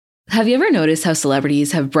Have you ever noticed how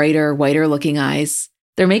celebrities have brighter, whiter looking eyes?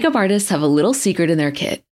 Their makeup artists have a little secret in their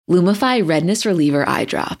kit: Lumify Redness Reliever Eye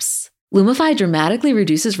Drops. Lumify dramatically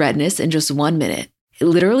reduces redness in just 1 minute. It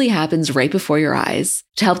literally happens right before your eyes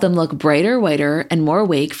to help them look brighter, whiter, and more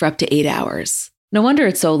awake for up to 8 hours. No wonder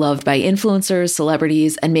it's so loved by influencers,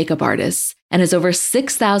 celebrities, and makeup artists, and has over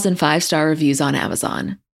 6,000 5-star reviews on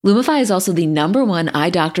Amazon. Lumify is also the #1 eye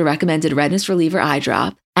doctor recommended redness reliever eye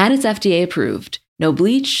drop, and it's FDA approved. No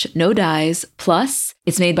bleach, no dyes, plus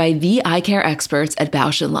it's made by the eye care experts at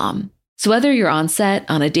Bausch & Lomb. So whether you're on set,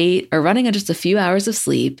 on a date, or running on just a few hours of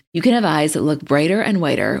sleep, you can have eyes that look brighter and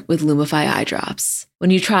whiter with Lumify eye drops.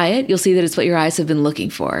 When you try it, you'll see that it's what your eyes have been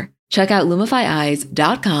looking for. Check out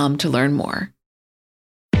LumifyEyes.com to learn more.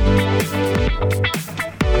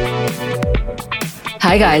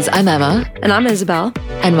 Hi guys, I'm Emma. And I'm Isabel.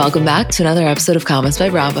 And welcome back to another episode of Comments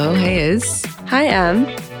by Bravo. Hey Iz. Hi Em.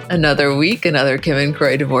 Another week, another Kim and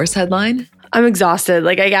Kroy divorce headline. I'm exhausted.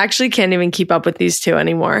 I actually can't even keep up with these two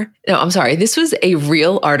anymore. No, I'm sorry. This was a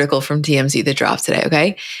real article from TMZ that dropped today,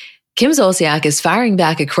 okay? Kim Zolciak is firing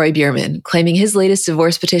back at Kroy Biermann, claiming his latest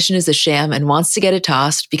divorce petition is a sham and wants to get it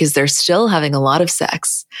tossed because they're still having a lot of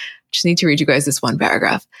sex. Just need to read you guys this one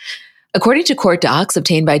paragraph. According to court docs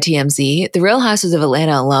obtained by TMZ, the Real Housewives of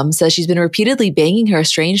Atlanta alum says she's been repeatedly banging her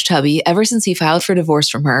estranged hubby ever since he filed for divorce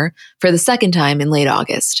from her for the second time in late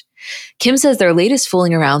August. Kim says their latest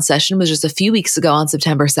fooling around session was just a few weeks ago on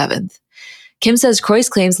September 7th. Kim says Kroy's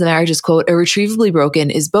claims the marriage is, quote, irretrievably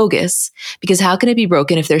broken is bogus because how can it be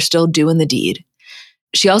broken if they're still doing the deed?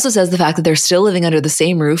 She also says the fact that they're still living under the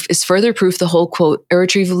same roof is further proof the whole, quote,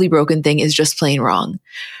 irretrievably broken thing is just plain wrong.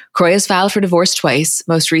 Kroy has filed for divorce twice,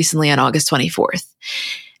 most recently on August 24th.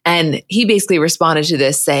 And he basically responded to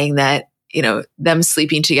this saying that, them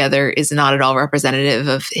sleeping together is not at all representative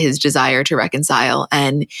of his desire to reconcile.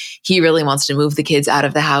 And he really wants to move the kids out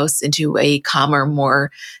of the house into a calmer,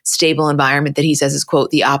 more stable environment that he says is, quote,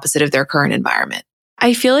 the opposite of their current environment.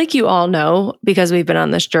 I feel like you all know, because we've been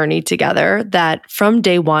on this journey together, that from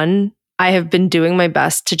day one, I have been doing my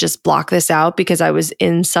best to just block this out because I was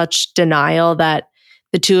in such denial that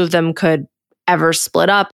the two of them could ever split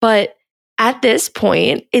up. But at this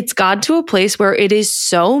point, it's got to a place where it is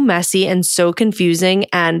so messy and so confusing,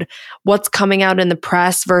 and what's coming out in the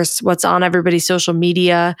press versus what's on everybody's social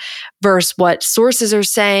media versus what sources are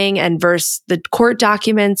saying and versus the court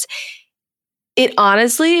documents. It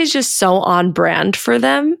honestly is just so on brand for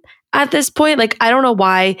them at this point. I don't know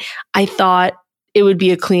why I thought it would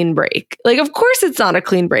be a clean break. Of course it's not a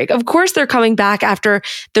clean break. Of course they're coming back after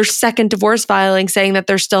their second divorce filing saying that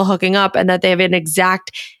they're still hooking up and that they have an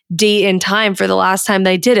exact date and time for the last time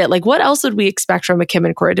they did it. What else would we expect from a Kim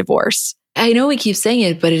and Kroy divorce? I know we keep saying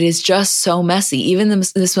it, but it is just so messy. Even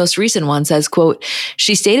this most recent one says, quote,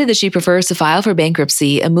 she stated that she prefers to file for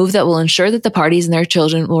bankruptcy, a move that will ensure that the parties and their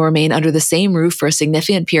children will remain under the same roof for a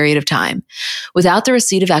significant period of time. Without the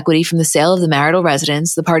receipt of equity from the sale of the marital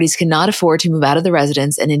residence, the parties cannot afford to move out of the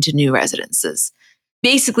residence and into new residences.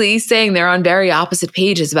 Basically saying they're on very opposite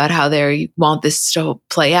pages about how they want this to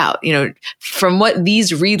play out. From what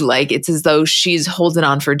these read like, it's as though she's holding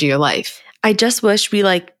on for dear life. I just wish we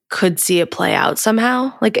could see it play out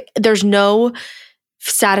somehow. There's no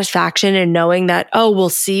satisfaction in knowing that, we'll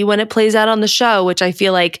see when it plays out on the show, which I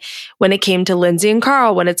feel like when it came to Lindsay and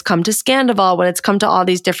Carl, when it's come to Scandival, when it's come to all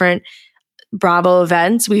these different Bravo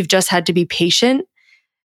events, we've just had to be patient.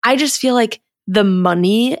 I just feel like the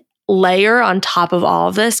money layer on top of all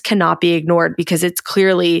of this cannot be ignored because it's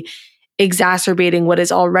clearly exacerbating what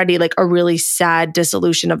is already a really sad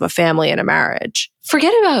dissolution of a family and a marriage.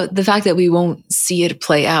 Forget about the fact that we won't see it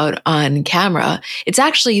play out on camera. It's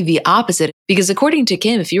actually the opposite because according to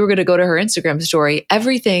Kim, if you were going to go to her Instagram story,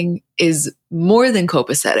 everything is more than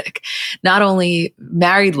copacetic. Not only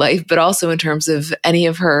married life, but also in terms of any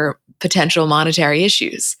of her potential monetary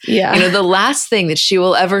issues. Yeah. The last thing that she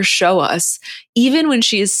will ever show us, even when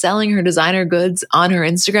she is selling her designer goods on her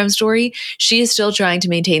Instagram story, she is still trying to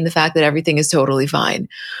maintain the fact that everything is totally fine.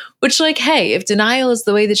 Which hey, if denial is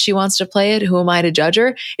the way that she wants to play it, who am I to judge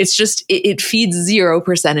her? It's just, it feeds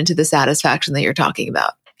 0% into the satisfaction that you're talking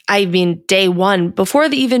about. I mean, day one, before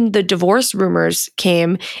even the divorce rumors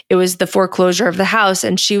came, it was the foreclosure of the house.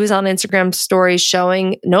 And she was on Instagram stories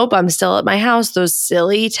showing, nope, I'm still at my house. Those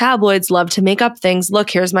silly tabloids love to make up things. Look,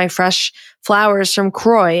 here's my fresh flowers from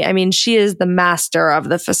Kroy. I mean, she is the master of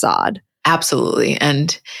the facade. Absolutely.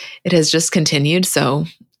 And it has just continued. So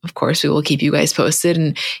of course, we will keep you guys posted.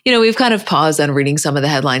 And, we've kind of paused on reading some of the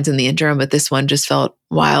headlines in the interim, but this one just felt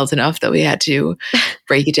wild enough that we had to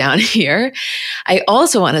break it down here. I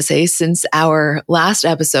also want to say, since our last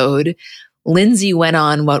episode, Lindsay went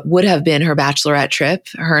on what would have been her bachelorette trip.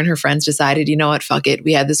 Her and her friends decided, you know what, fuck it.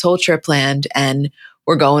 We had this whole trip planned and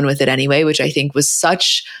we're going with it anyway, which I think was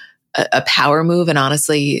such a power move and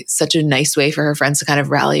honestly such a nice way for her friends to kind of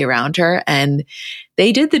rally around her. And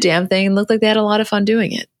they did the damn thing and looked like they had a lot of fun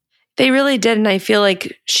doing it. They really did. And I feel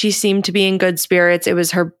like she seemed to be in good spirits. It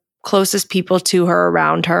was her closest people to her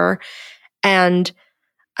around her. And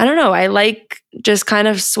I don't know, I like just kind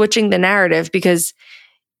of switching the narrative because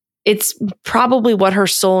it's probably what her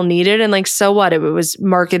soul needed. And like, so what? It was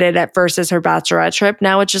marketed at first as her bachelorette trip.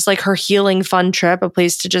 Now it's just like her healing fun trip, a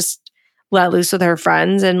place to just let loose with her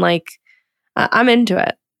friends. And like, I'm into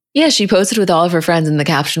it. Yeah, she posted with all of her friends and the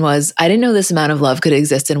caption was, I didn't know this amount of love could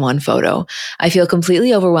exist in one photo. I feel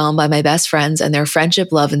completely overwhelmed by my best friends and their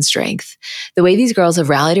friendship, love, and strength. The way these girls have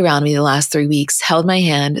rallied around me the last 3 weeks, held my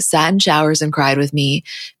hand, sat in showers and cried with me,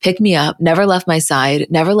 picked me up, never left my side,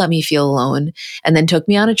 never let me feel alone, and then took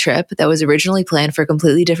me on a trip that was originally planned for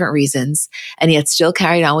completely different reasons, and yet still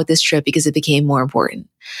carried on with this trip because it became more important.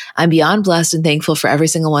 I'm beyond blessed and thankful for every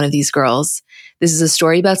single one of these girls. This is a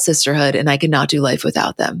story about sisterhood, and I could not do life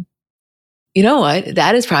without them. You know what?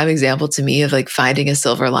 That is prime example to me of like finding a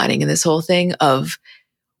silver lining in this whole thing of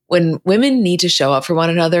when women need to show up for one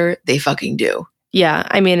another, they fucking do. Yeah.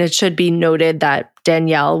 I mean, it should be noted that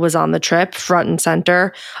Danielle was on the trip front and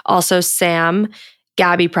center. Also Sam,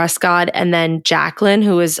 Gabby Prescott, and then Jacqueline,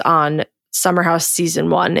 who was on Summer House season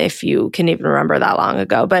 1, if you can even remember that long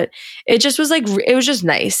ago. But it just was like, it was just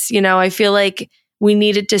nice. You know, I feel like we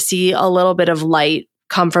needed to see a little bit of light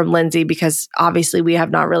come from Lindsay because obviously we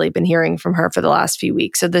have not really been hearing from her for the last few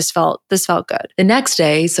weeks. So this felt good. The next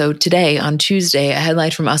day, so today on Tuesday, a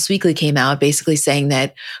headline from Us Weekly came out basically saying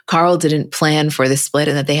that Carl didn't plan for the split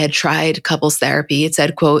and that they had tried couples therapy. It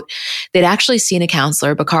said, quote, they'd actually seen a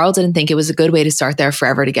counselor, but Carl didn't think it was a good way to start their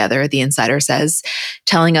forever together, the insider says,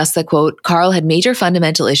 telling us that, quote, Carl had major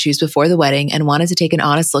fundamental issues before the wedding and wanted to take an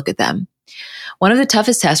honest look at them. One of the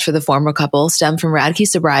toughest tests for the former couple stemmed from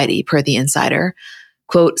Radke's sobriety, per the insider.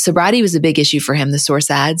 Quote, sobriety was a big issue for him, the source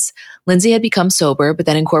adds. Lindsay had become sober, but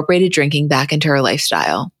then incorporated drinking back into her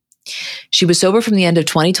lifestyle. She was sober from the end of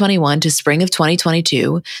 2021 to spring of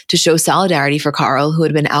 2022 to show solidarity for Carl, who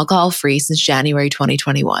had been alcohol-free since January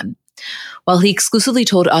 2021. While he exclusively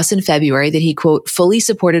told us in February that he, quote, fully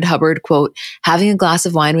supported Hubbard, quote, having a glass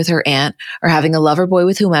of wine with her aunt or having a lover boy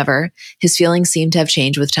with whomever, his feelings seemed to have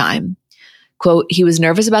changed with time. Quote, he was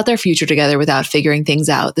nervous about their future together without figuring things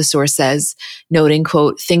out, the source says, noting,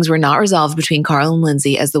 quote, things were not resolved between Carl and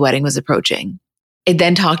Lindsay as the wedding was approaching. It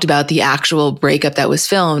then talked about the actual breakup that was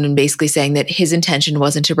filmed and basically saying that his intention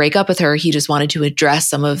wasn't to break up with her. He just wanted to address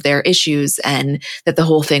some of their issues and that the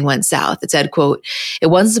whole thing went south. It said, quote,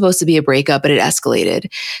 it wasn't supposed to be a breakup, but it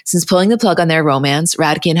escalated. Since pulling the plug on their romance,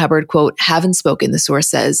 Radke and Hubbard, quote, haven't spoken, the source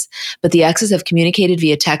says, but the exes have communicated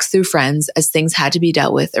via text through friends as things had to be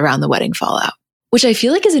dealt with around the wedding fallout. Which I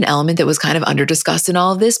feel like is an element that was kind of under-discussed in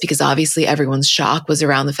all of this because obviously everyone's shock was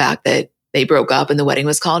around the fact that they broke up and the wedding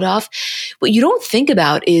was called off. What you don't think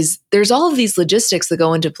about is there's all of these logistics that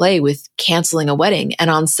go into play with canceling a wedding. And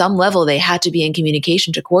on some level, they had to be in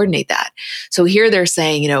communication to coordinate that. So here they're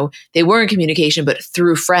saying, you know, they were in communication, but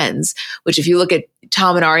through friends, which if you look at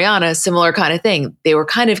Tom and Ariana, similar kind of thing. They were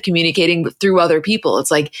kind of communicating through other people.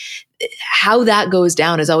 It's like how that goes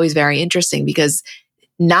down is always very interesting because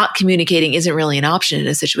not communicating isn't really an option in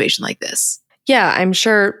a situation like this. Yeah, I'm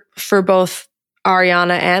sure for both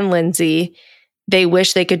Ariana and Lindsay, they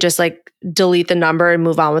wish they could just like delete the number and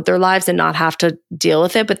move on with their lives and not have to deal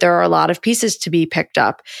with it. But there are a lot of pieces to be picked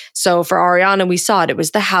up. So for Ariana, we saw it. It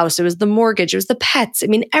was the house, it was the mortgage, it was the pets. I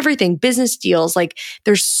mean, everything, business deals. Like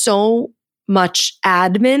there's so much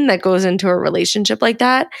admin that goes into a relationship like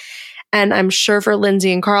that. And I'm sure for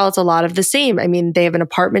Lindsay and Carl, it's a lot of the same. I mean, they have an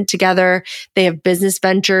apartment together, they have business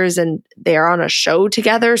ventures, and they are on a show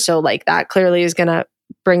together. So like that clearly is going to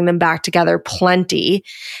bring them back together plenty.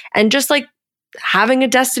 And just like having a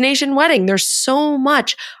destination wedding, there's so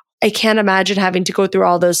much. I can't imagine having to go through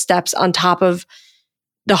all those steps on top of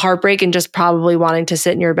the heartbreak and just probably wanting to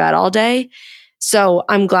sit in your bed all day. So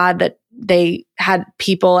I'm glad that they had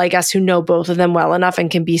people, I guess, who know both of them well enough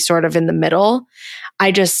and can be sort of in the middle.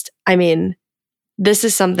 I mean, this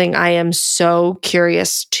is something I am so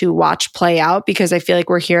curious to watch play out because I feel like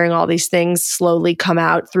we're hearing all these things slowly come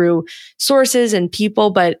out through sources and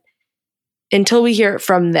people, but until we hear it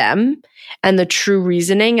from them and the true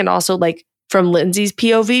reasoning and also like from Lindsay's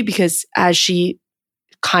POV, because as she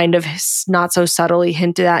kind of not so subtly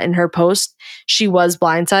hinted at in her post, she was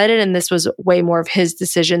blindsided and this was way more of his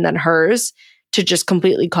decision than hers to just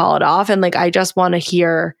completely call it off. And like, I just want to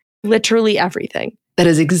hear literally everything. That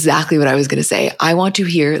is exactly what I was going to say. I want to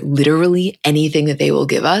hear literally anything that they will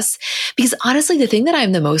give us. Because honestly, the thing that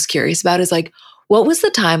I'm the most curious about is like, what was the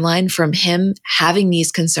timeline from him having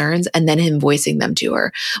these concerns and then him voicing them to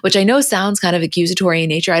her? Which I know sounds kind of accusatory in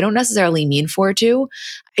nature. I don't necessarily mean for it to.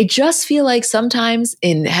 I just feel like sometimes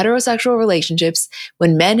in heterosexual relationships,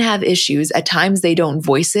 when men have issues, at times they don't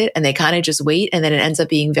voice it and they kind of just wait. And then it ends up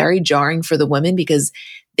being very jarring for the women because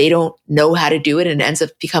they don't know how to do it and it ends up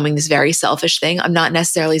becoming this very selfish thing. I'm not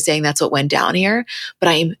necessarily saying that's what went down here, but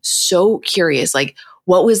I am so curious, like,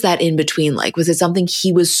 what was that in between like? Was it something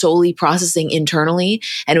he was solely processing internally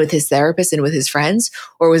and with his therapist and with his friends?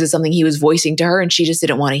 Or was it something he was voicing to her and she just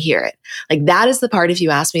didn't want to hear it? Like that is the part, if you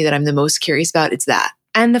ask me, that I'm the most curious about. It's that.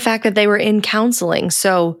 And the fact that they were in counseling.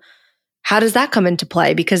 So how does that come into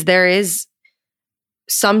play? Because there is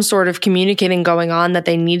some sort of communicating going on that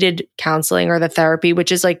they needed counseling or the therapy,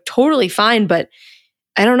 which is like totally fine. But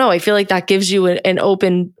I don't know. I feel like that gives you an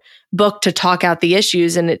open book to talk out the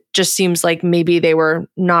issues. And it just seems like maybe they were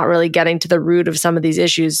not really getting to the root of some of these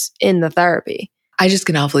issues in the therapy. I just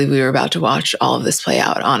cannot believe we were about to watch all of this play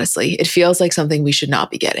out, honestly. It feels like something we should not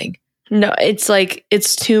be getting. No, it's like,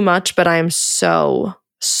 it's too much, but I am so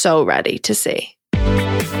ready to see.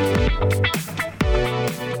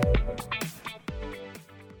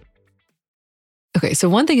 Okay, so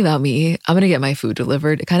one thing about me, I'm going to get my food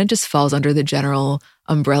delivered. It kind of just falls under the general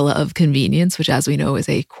umbrella of convenience, which as we know is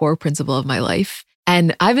a core principle of my life.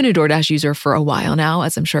 And I've been a DoorDash user for a while now,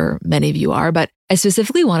 as I'm sure many of you are, but I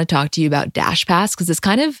specifically want to talk to you about DashPass because it's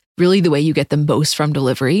kind of really the way you get the most from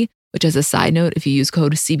delivery, which as a side note, if you use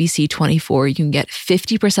code CBC24, you can get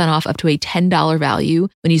 50% off up to a $10 value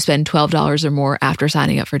when you spend $12 or more after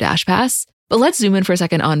signing up for DashPass. But let's zoom in for a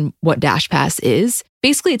second on what DashPass is.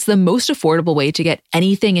 Basically, it's the most affordable way to get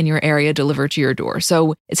anything in your area delivered to your door.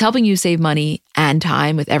 So it's helping you save money and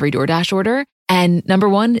time with every DoorDash order. And number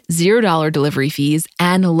one, $0 delivery fees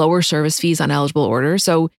and lower service fees on eligible orders.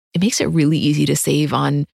 So it makes it really easy to save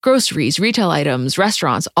on groceries, retail items,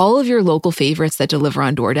 restaurants, all of your local favorites that deliver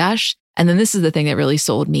on DoorDash. And then this is the thing that really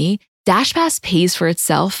sold me. DashPass pays for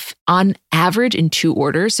itself on average in 2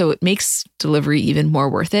 orders, so it makes delivery even more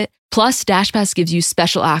worth it. Plus, DashPass gives you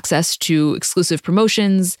special access to exclusive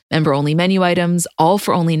promotions, member-only menu items, all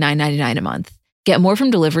for only $9.99 a month. Get more from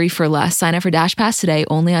delivery for less. Sign up for DashPass today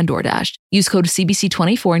only on DoorDash. Use code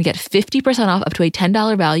CBC24 and get 50% off up to a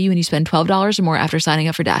 $10 value when you spend $12 or more after signing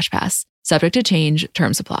up for DashPass. Subject to change,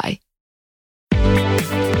 terms apply.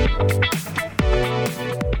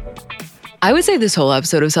 I would say this whole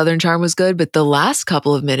episode of Southern Charm was good, but the last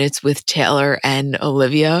couple of minutes with Taylor and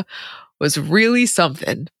Olivia was really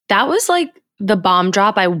something. That was like the bomb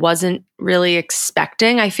drop I wasn't really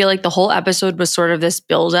expecting. I feel like the whole episode was sort of this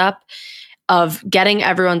buildup of getting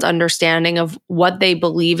everyone's understanding of what they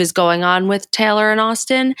believe is going on with Taylor and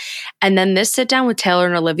Austin. And then this sit down with Taylor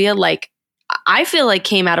and Olivia, like, I feel like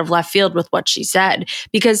came out of left field with what she said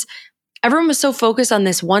because everyone was so focused on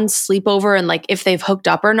this one sleepover and like if they've hooked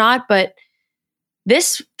up or not. But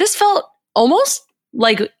this felt almost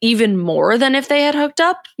like even more than if they had hooked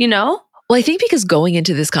up, you know? Well, I think because going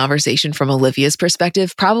into this conversation from Olivia's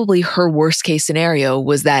perspective, probably her worst case scenario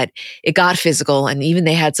was that it got physical and even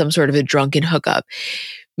they had some sort of a drunken hookup.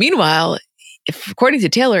 Meanwhile, according to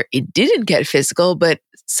Taylor, it didn't get physical, but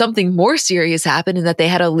something more serious happened in that they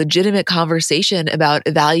had a legitimate conversation about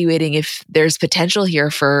evaluating if there's potential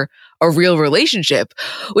here for a real relationship,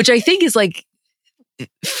 which I think is like,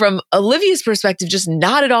 from Olivia's perspective, just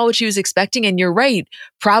not at all what she was expecting. And you're right,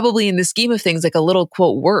 probably in the scheme of things, like a little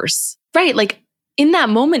quote worse. Right. Like in that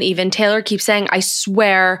moment, even Taylor keeps saying, I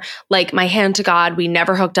swear, like my hand to God, we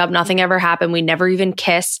never hooked up. Nothing ever happened. We never even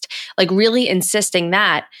kissed, like really insisting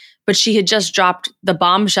that. But she had just dropped the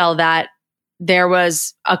bombshell that there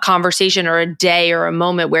was a conversation or a day or a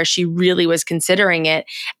moment where she really was considering it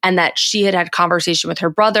and that she had had conversation with her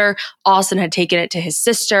brother. Austin had taken it to his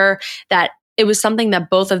sister, that it was something that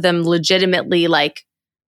both of them legitimately, like,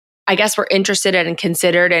 I guess were interested in and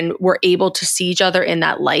considered and were able to see each other in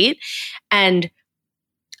that light. And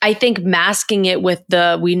I think masking it with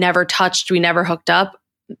the we never touched, we never hooked up,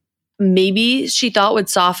 maybe she thought would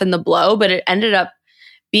soften the blow, but it ended up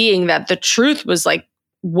being that the truth was like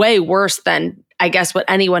way worse than I guess what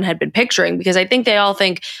anyone had been picturing, because I think they all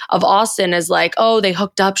think of Austin as like, oh, they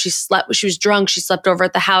hooked up, she was drunk, she slept over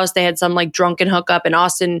at the house, they had some like drunken hookup and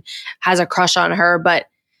Austin has a crush on her, but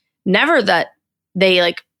never that they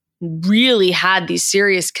like really had these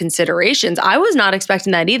serious considerations. I was not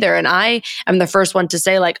expecting that either. And I am the first one to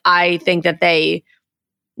say, like, I think that they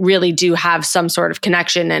really do have some sort of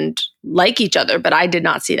connection and like each other, but I did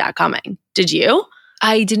not see that coming. Did you?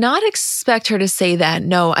 I did not expect her to say that.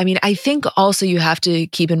 No, I mean, I think also you have to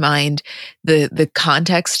keep in mind the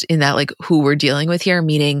context in that, like, who we're dealing with here.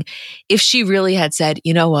 Meaning, if she really had said,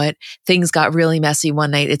 you know what, things got really messy one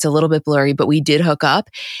night, it's a little bit blurry, but we did hook up.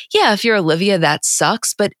 Yeah, if you're Olivia, that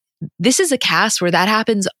sucks. But this is a cast where that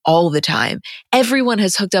happens all the time. Everyone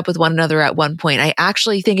has hooked up with one another at one point. I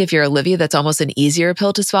actually think if you're Olivia, that's almost an easier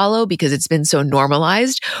pill to swallow because it's been so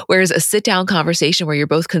normalized. Whereas a sit down conversation where you're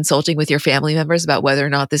both consulting with your family members about whether or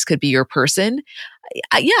not this could be your person.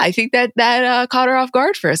 I think that caught her off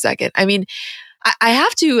guard for a second. I mean, I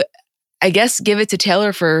have to, I guess, give it to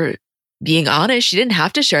Taylor for being honest. She didn't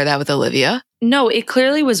have to share that with Olivia. No, it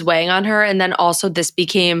clearly was weighing on her. And then also this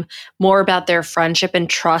became more about their friendship and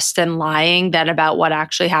trust and lying than about what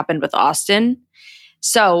actually happened with Austin.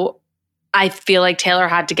 So I feel like Taylor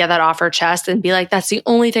had to get that off her chest and be like, that's the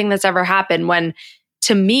only thing that's ever happened. When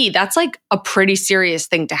to me, that's like a pretty serious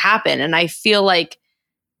thing to happen. And I feel like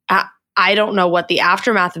I don't know what the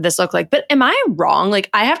aftermath of this looked like, but am I wrong?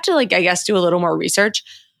 Like, I have to, like, I guess, do a little more research.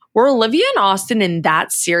 Were Olivia and Austin in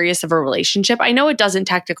that serious of a relationship? I know it doesn't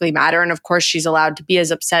technically matter. And of course, she's allowed to be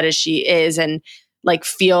as upset as she is and like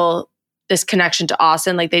feel this connection to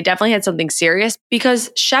Austin. Like, they definitely had something serious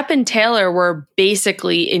because Shep and Taylor were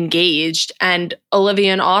basically engaged, and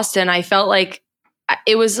Olivia and Austin, I felt like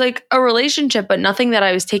it was like a relationship, but nothing that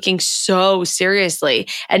I was taking so seriously.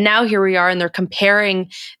 And now here we are, and they're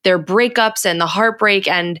comparing their breakups and the heartbreak.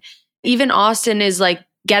 And even Austin is like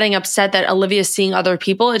getting upset that Olivia's seeing other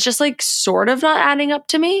people. It's just like sort of not adding up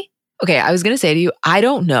to me. Okay, I was going to say to you, I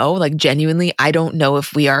don't know, like genuinely, I don't know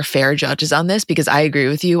if we are fair judges on this because I agree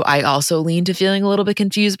with you. I also lean to feeling a little bit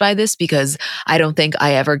confused by this because I don't think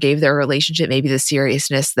I ever gave their relationship maybe the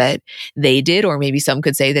seriousness that they did, or maybe some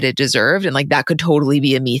could say that it deserved. And like that could totally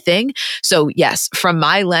be a me thing. So yes, from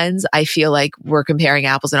my lens, I feel like we're comparing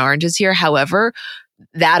apples and oranges here. However,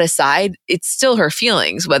 that aside, it's still her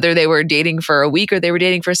feelings, whether they were dating for a week or they were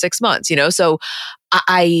dating for 6 months, you know? So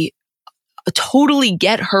I totally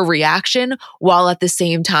get her reaction, while at the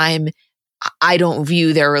same time, I don't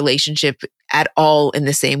view their relationship at all in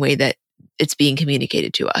the same way that it's being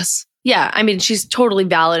communicated to us. Yeah, I mean, she's totally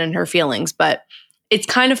valid in her feelings, but it's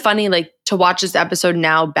kind of funny, like, to watch this episode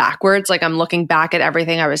now backwards. Like, I'm looking back at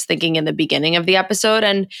everything I was thinking in the beginning of the episode,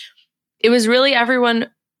 and it was really everyone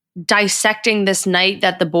dissecting this night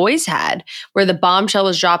that the boys had, where the bombshell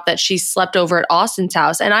was dropped that she slept over at Austin's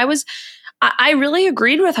house. And I really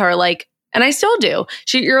agreed with her. Like, and I still do.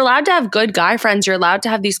 You're allowed to have good guy friends. You're allowed to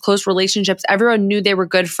have these close relationships. Everyone knew they were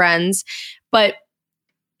good friends. But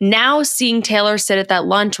now seeing Taylor sit at that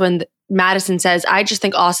lunch when Madison says, I just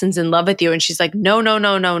think Austin's in love with you. And she's like, no, no,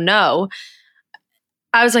 no, no, no.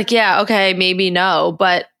 I was like, yeah, okay, maybe no.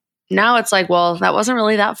 But now it's like, well, that wasn't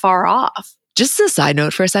really that far off. Just as a side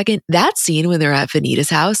note for a second, that scene when they're at Vanita's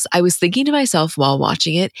house, I was thinking to myself while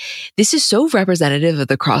watching it, this is so representative of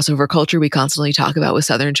the crossover culture we constantly talk about with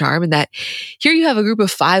Southern Charm, and that here you have a group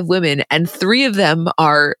of 5 women and 3 of them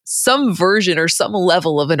are some version or some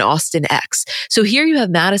level of an Austin ex. So here you have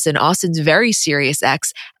Madison, Austin's very serious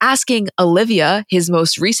ex, asking Olivia, his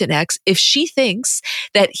most recent ex, if she thinks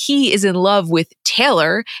that he is in love with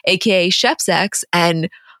Taylor, aka Shep's ex, and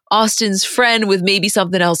Austin's friend with maybe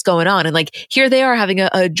something else going on. And like, here they are having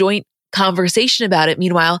a joint conversation about it.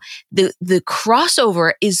 Meanwhile, the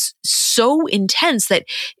crossover is so intense that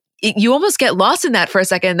you almost get lost in that for a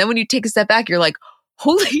second. And then when you take a step back, you're like,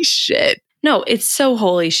 holy shit. No, it's so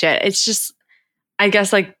holy shit. It's just, I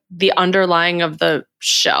guess, like the underlying of the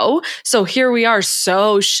show. So here we are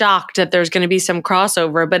so shocked that there's going to be some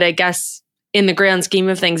crossover, but I guess in the grand scheme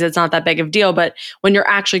of things, it's not that big of a deal. But when you're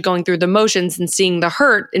actually going through the motions and seeing the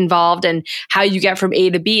hurt involved and how you get from A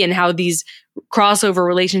to B and how these crossover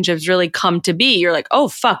relationships really come to be, you're like, oh,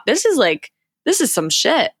 fuck, this is some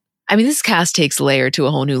shit. I mean, this cast takes layer to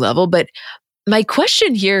a whole new level. But my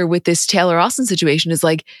question here with this Taylor Austin situation is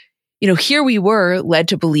like, you know, here we were led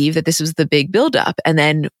to believe that this was the big buildup. And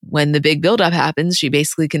then when the big buildup happens, she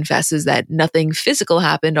basically confesses that nothing physical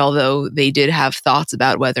happened, although they did have thoughts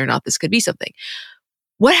about whether or not this could be something.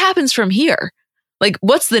 What happens from here? Like,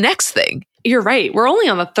 what's the next thing? You're right. We're only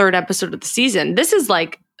on the 3rd episode of the season. This is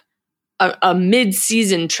like a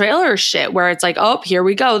mid-season trailer shit where it's like, oh, here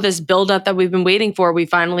we go. This buildup that we've been waiting for. We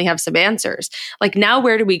finally have some answers. Like, now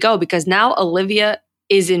where do we go? Because now Olivia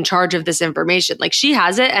is in charge of this information. Like, she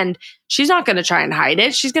has it and she's not going to try and hide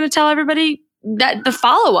it. She's going to tell everybody that the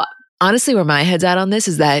follow-up. Honestly, where my head's at on this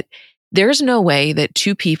is that There's no way that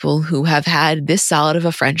two people who have had this solid of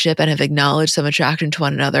a friendship and have acknowledged some attraction to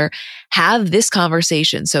one another have this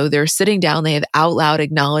conversation. So they're sitting down, they have out loud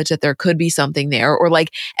acknowledged that there could be something there, or like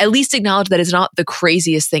at least acknowledge that it's not the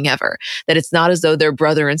craziest thing ever, that it's not as though they're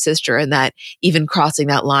brother and sister, and that even crossing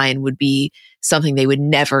that line would be something they would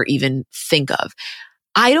never even think of.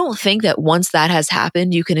 I don't think that once that has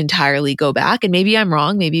happened, you can entirely go back. And maybe I'm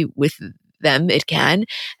wrong. Maybe with them, it can.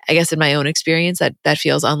 I guess in my own experience, that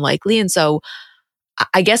feels unlikely. And so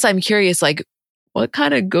I guess I'm curious, like, what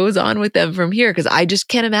kind of goes on with them from here? Because I just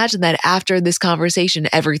can't imagine that after this conversation,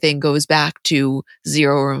 everything goes back to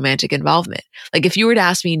zero romantic involvement. Like if you were to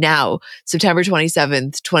ask me now, September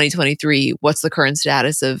 27th, 2023, what's the current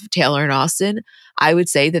status of Taylor and Austin? I would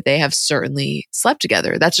say that they have certainly slept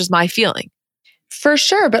together. That's just my feeling. For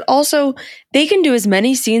sure. But also, they can do as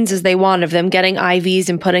many scenes as they want of them getting IVs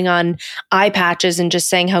and putting on eye patches and just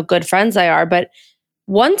saying how good friends they are. But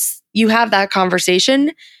once you have that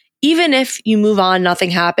conversation, even if you move on,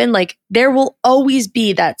 nothing happened, like there will always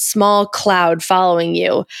be that small cloud following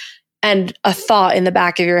you and a thought in the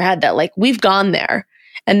back of your head that like, we've gone there.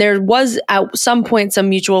 And there was at some point some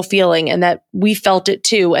mutual feeling and that we felt it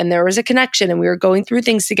too. And there was a connection and we were going through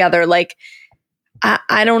things together. Like,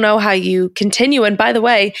 I don't know how you continue. And by the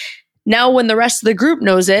way, now when the rest of the group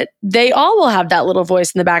knows it, they all will have that little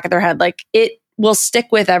voice in the back of their head. Like it will stick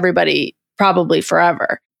with everybody probably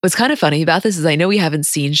forever. What's kind of funny about this is I know we haven't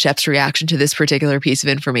seen Shep's reaction to this particular piece of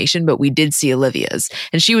information, but we did see Olivia's.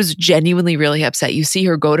 And she was genuinely really upset. You see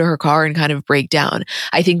her go to her car and kind of break down.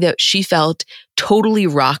 I think that she felt totally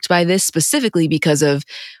rocked by this, specifically because of,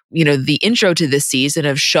 you know, the intro to this season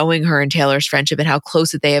of showing her and Taylor's friendship and how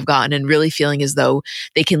close that they have gotten and really feeling as though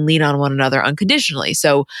they can lean on one another unconditionally.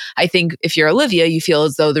 So I think if you're Olivia, you feel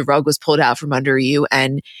as though the rug was pulled out from under you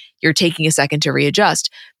and you're taking a second to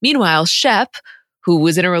readjust. Meanwhile, Shep, who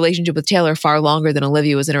was in a relationship with Taylor far longer than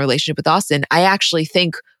Olivia was in a relationship with Austin, I actually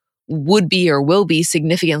think would be or will be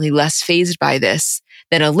significantly less fazed by this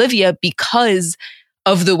than Olivia because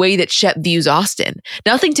of the way that Shep views Austin.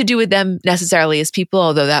 Nothing to do with them necessarily as people,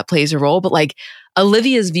 although that plays a role, but like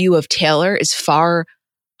Olivia's view of Taylor is far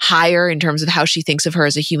higher in terms of how she thinks of her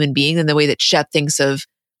as a human being than the way that Shep thinks of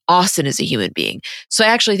Austin as a human being. So I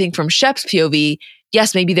actually think from Shep's POV,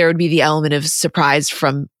 yes, maybe there would be the element of surprise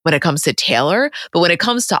from when it comes to Taylor, but when it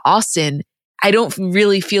comes to Austin, I don't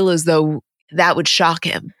really feel as though that would shock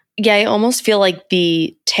him. Yeah, I almost feel like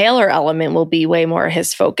the Taylor element will be way more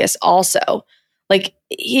his focus also. Like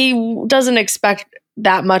he doesn't expect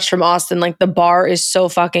that much from Austin. Like the bar is so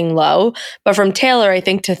fucking low. But from Taylor, I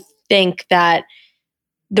think that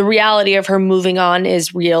the reality of her moving on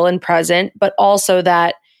is real and present, but also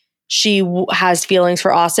that she has feelings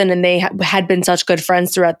for Austin and they had been such good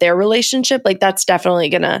friends throughout their relationship. Like that's definitely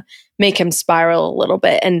going to make him spiral a little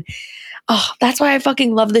bit. And that's why I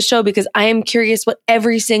fucking love the show, because I am curious what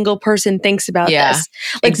every single person thinks about this.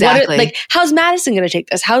 Like, exactly. How's Madison going to take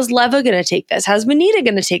this? How's Leva going to take this? How's Manita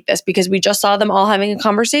going to take this? Because we just saw them all having a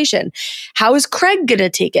conversation. How is Craig going to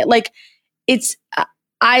take it? Like,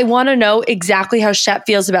 I want to know exactly how Shep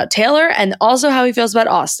feels about Taylor and also how he feels about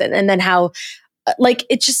Austin. And then how, like,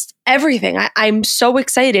 it's just everything. I'm so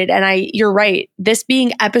excited. And you're right. This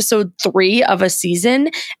being episode 3 of a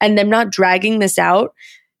season and them not dragging this out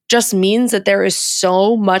just means that there is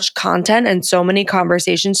so much content and so many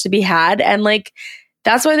conversations to be had. And like,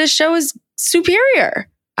 that's why this show is superior.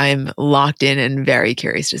 I'm locked in and very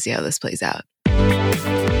curious to see how this plays out.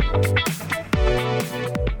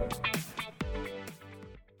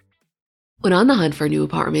 When on the hunt for a new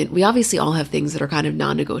apartment, we obviously all have things that are kind of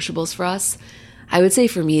non-negotiables for us. I would say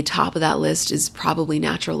for me, top of that list is probably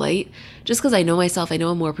natural light. Just because I know myself, I know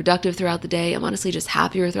I'm more productive throughout the day. I'm honestly just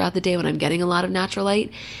happier throughout the day when I'm getting a lot of natural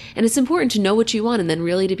light. And it's important to know what you want and then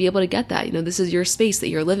really to be able to get that. You know, this is your space that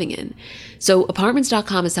you're living in. So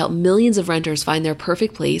Apartments.com has helped millions of renters find their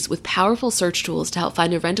perfect place with powerful search tools to help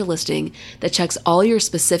find a rental listing that checks all your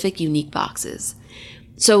specific unique boxes.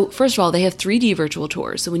 So first of all, they have 3D virtual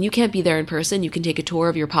tours. So when you can't be there in person, you can take a tour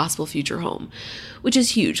of your possible future home, which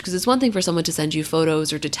is huge because it's one thing for someone to send you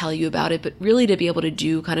photos or to tell you about it, but really to be able to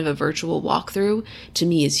do kind of a virtual walkthrough to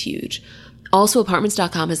me is huge. Also,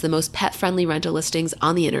 Apartments.com has the most pet-friendly rental listings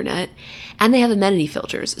on the internet, and they have amenity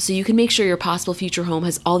filters, so you can make sure your possible future home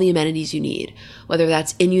has all the amenities you need, whether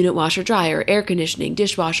that's in-unit washer dryer, air conditioning,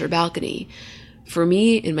 dishwasher, balcony. For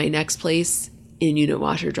me, in my next place, in-unit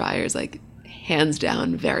washer dryer is like hands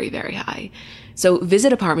down, very, very high. So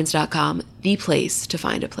visit Apartments.com, the place to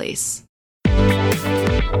find a place.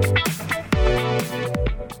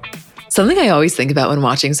 Something I always think about when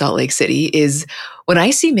watching Salt Lake City is when I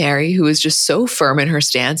see Mary, who is just so firm in her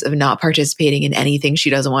stance of not participating in anything she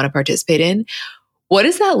doesn't want to participate in. What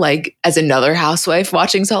is that like as another housewife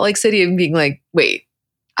watching Salt Lake City and being like, wait,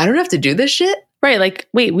 I don't have to do this shit? Right. Like,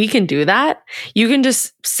 wait, we can do that? You can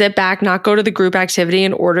just sit back, not go to the group activity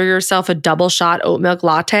and order yourself a double shot oat milk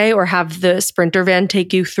latte or have the Sprinter van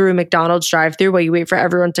take you through McDonald's drive-thru while you wait for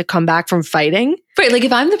everyone to come back from fighting. Right. Like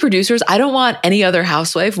if I'm the producers, I don't want any other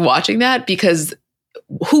housewife watching that because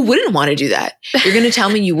who wouldn't want to do that? You're going to tell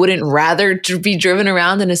me you wouldn't rather be driven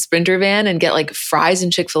around in a Sprinter van and get like fries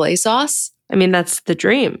and Chick-fil-A sauce? I mean, that's the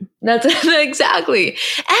dream. That's exactly.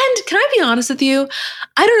 And can I be honest with you?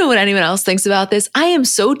 I don't know what anyone else thinks about this. I am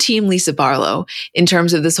so team Lisa Barlow in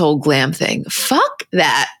terms of this whole glam thing. Fuck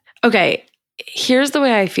that. Okay, here's the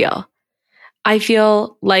way I feel. I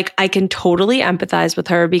feel like I can totally empathize with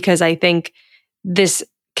her because I think this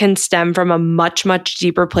can stem from a much, much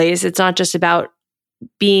deeper place. It's not just about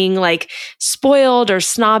being like spoiled or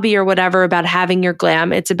snobby or whatever about having your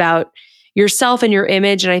glam. It's about yourself and your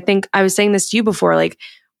image. And I think I was saying this to you before, like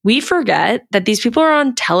we forget that these people are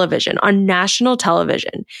on television, on national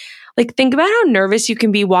television. Like think about how nervous you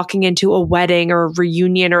can be walking into a wedding or a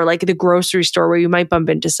reunion or like the grocery store where you might bump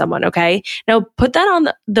into someone. Okay. Now put that on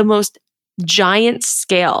the most giant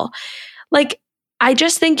scale. Like I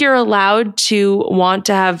just think you're allowed to want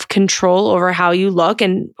to have control over how you look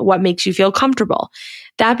and what makes you feel comfortable.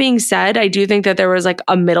 That being said, I do think that there was like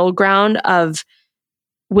a middle ground of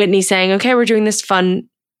Whitney saying, okay, we're doing this fun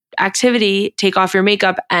activity, take off your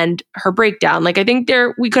makeup, and her breakdown. Like, I think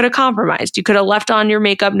we could have compromised. You could have left on your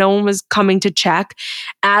makeup. No one was coming to check,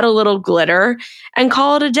 add a little glitter and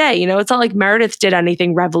call it a day. You know, it's not like Meredith did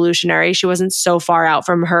anything revolutionary. She wasn't so far out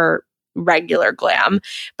from her regular glam.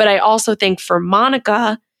 But I also think for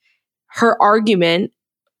Monica, her argument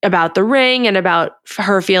about the ring and about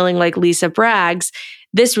her feeling like Lisa brags,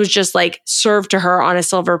 this was just like served to her on a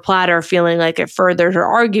silver platter, feeling like it furthered her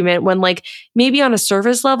argument when like maybe on a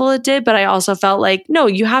surface level it did. But I also felt like, no,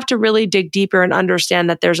 you have to really dig deeper and understand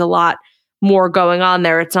that there's a lot more going on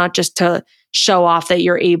there. It's not just to show off that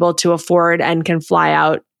you're able to afford and can fly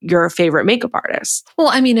out your favorite makeup artist. Well,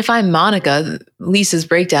 I mean, if I'm Monica, Lisa's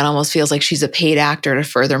breakdown almost feels like she's a paid actor to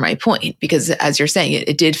further my point, because as you're saying,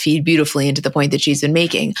 it did feed beautifully into the point that she's been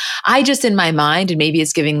making. I just, in my mind, and maybe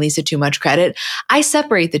it's giving Lisa too much credit, I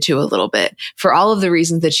separate the two a little bit for all of the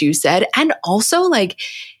reasons that you said. And also, like,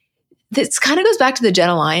 this kind of goes back to the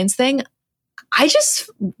Jenna Lyons thing. I just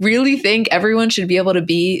really think everyone should be able to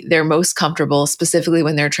be their most comfortable, specifically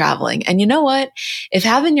when they're traveling. And you know what? If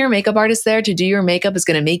having your makeup artist there to do your makeup is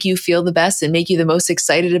going to make you feel the best and make you the most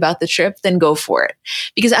excited about the trip, then go for it.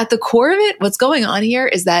 Because at the core of it, what's going on here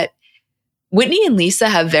is that Whitney and Lisa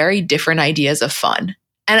have very different ideas of fun.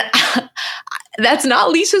 And that's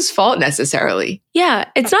not Lisa's fault necessarily. Yeah,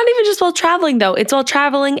 it's not even just while traveling, though. It's while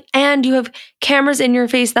traveling and you have cameras in your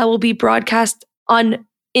face that will be broadcast on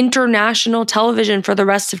international television for the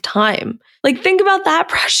rest of time. Like, think about that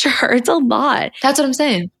pressure. It's a lot. That's what I'm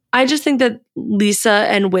saying. I just think that Lisa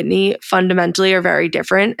and Whitney fundamentally are very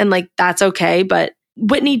different, and like that's okay, but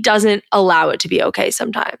Whitney doesn't allow it to be okay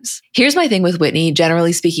sometimes. Here's my thing with Whitney,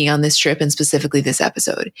 generally speaking, on this trip and specifically this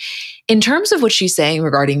episode. In terms of what she's saying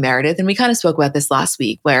regarding Meredith, and we kind of spoke about this last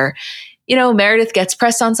week, where you know, Meredith gets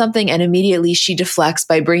pressed on something and immediately she deflects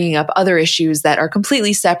by bringing up other issues that are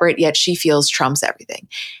completely separate, yet she feels trumps everything.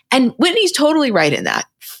 And Whitney's totally right in that.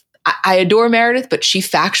 I adore Meredith, but she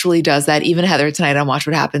factually does that. Even Heather tonight on Watch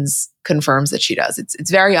What Happens confirms that she does.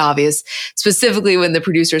 It's very obvious, specifically when the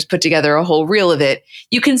producers put together a whole reel of it.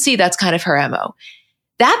 You can see that's kind of her MO.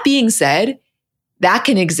 That being said, that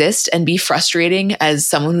can exist and be frustrating as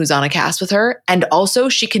someone who's on a cast with her. And also,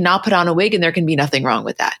 she cannot put on a wig and there can be nothing wrong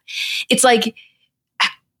with that. It's like,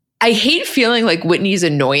 I hate feeling like Whitney's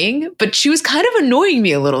annoying, but she was kind of annoying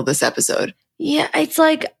me a little this episode. Yeah, it's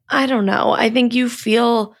like, I don't know. I think you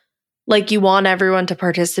feel like you want everyone to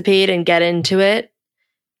participate and get into it,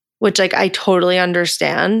 which like I totally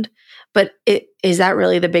understand. But is that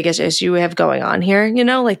really the biggest issue we have going on here? You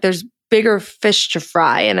know, like there's bigger fish to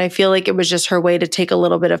fry. And I feel like it was just her way to take a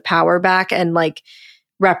little bit of power back and like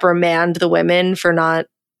reprimand the women for not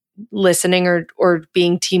listening or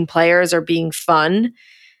being team players or being fun.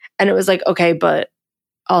 And it was like, okay, but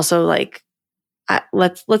also like,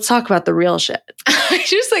 let's talk about the real shit. I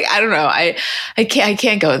just like, I don't know. I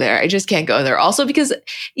can't go there. I just can't go there. Also because,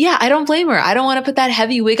 yeah, I don't blame her. I don't want to put that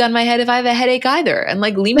heavy wig on my head if I have a headache either. And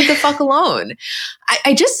like, leave me the fuck alone.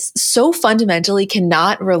 I just so fundamentally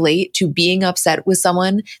cannot relate to being upset with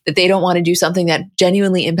someone that they don't want to do something that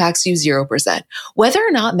genuinely impacts you 0%. Whether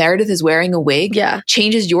or not Meredith is wearing a wig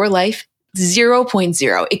changes your life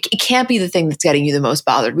 0.0. It can't be the thing that's getting you the most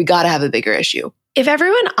bothered. We got to have a bigger issue. If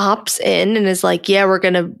everyone opts in and is like, yeah, we're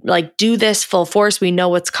going to like do this full force. We know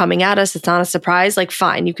what's coming at us. It's not a surprise. Like,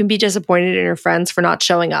 fine. You can be disappointed in your friends for not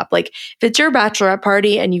showing up. Like, if it's your bachelorette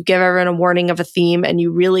party and you give everyone a warning of a theme and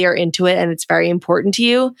you really are into it and it's very important to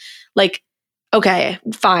you, like, okay,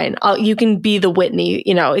 fine. You can be the Whitney,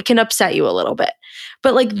 it can upset you a little bit.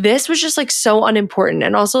 But like this was just like so unimportant.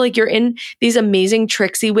 And also like you're in these amazing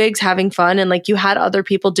Trixie wigs having fun and like you had other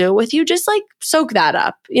people do it with you. Just like soak that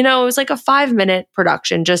up. It was like a 5-minute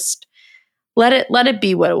production. Just let it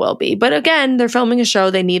be what it will be. But again, they're filming a show.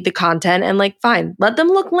 They need the content and like, fine, let them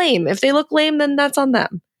look lame. If they look lame, then that's on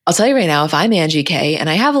them. I'll tell you right now, if I'm Angie K, and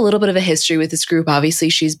I have a little bit of a history with this group, obviously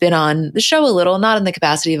she's been on the show a little, not in the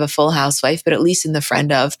capacity of a full housewife, but at least in the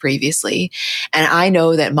friend of previously. And I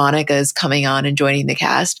know that Monica is coming on and joining the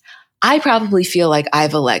cast. I probably feel like I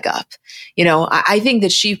have a leg up. I think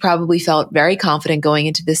that she probably felt very confident going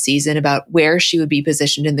into this season about where she would be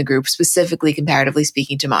positioned in the group, specifically comparatively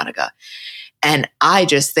speaking to Monica. And I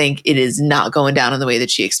just think it is not going down in the way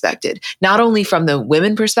that she expected, not only from the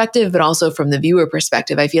women perspective, but also from the viewer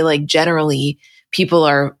perspective. I feel like generally people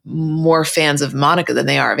are more fans of Monica than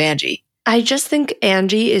they are of Angie. I just think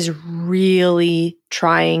Angie is really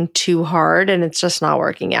trying too hard and it's just not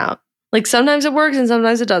working out. Like sometimes it works and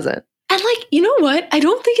sometimes it doesn't. And like, you know what? I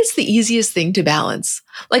don't think it's the easiest thing to balance.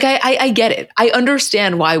 Like, I get it. I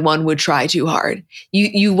understand why one would try too hard.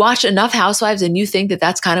 You watch enough housewives and you think that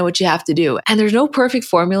that's kind of what you have to do. And there's no perfect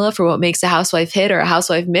formula for what makes a housewife hit or a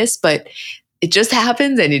housewife miss, but it just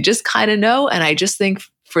happens and you just kind of know. And I just think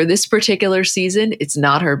for this particular season, it's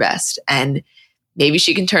not her best. And maybe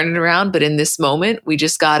she can turn it around. But in this moment, we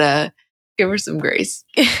just gotta give her some grace.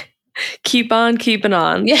 Keep on keeping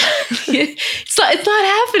on. Yeah. It's not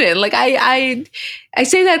happening. Like I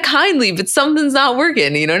say that kindly, but something's not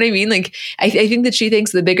working. You know what I mean? Like I think that she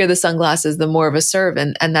thinks the bigger the sunglasses, the more of a serve.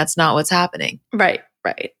 And that's not what's happening. Right.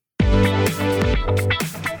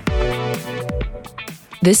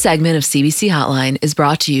 This segment of CBC Hotline is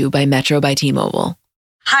brought to you by Metro by T-Mobile.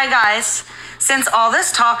 Hi guys. Since all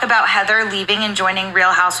this talk about Heather leaving and joining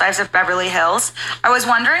Real Housewives of Beverly Hills, I was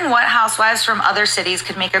wondering what housewives from other cities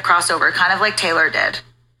could make a crossover, kind of like Taylor did.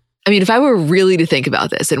 I mean, if I were really to think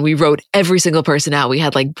about this and we wrote every single person out, we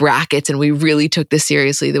had like brackets and we really took this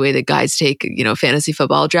seriously the way that guys take, fantasy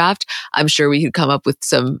football draft, I'm sure we could come up with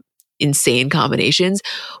some insane combinations.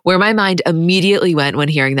 Where my mind immediately went when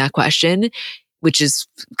hearing that question, which is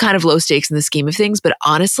kind of low stakes in the scheme of things. But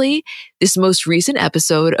honestly, this most recent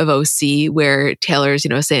episode of OC where Taylor's,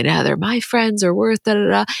 saying to Heather, my friends are worth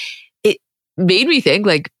da-da-da, it made me think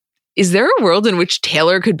like, is there a world in which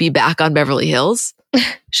Taylor could be back on Beverly Hills?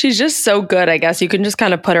 She's just so good, I guess. You can just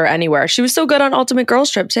kind of put her anywhere. She was so good on Ultimate Girls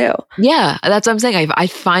Trip too. Yeah, that's what I'm saying. I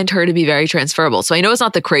find her to be very transferable. So I know it's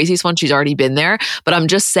not the craziest one. She's already been there. But I'm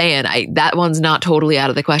just saying that one's not totally out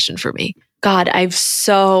of the question for me. God, I have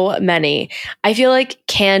so many. I feel like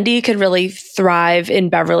Candy could really thrive in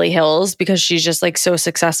Beverly Hills because she's just like so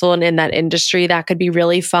successful and in that industry. That could be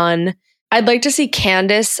really fun. I'd like to see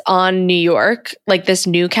Candace on New York, like this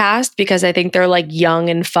new cast, because I think they're like young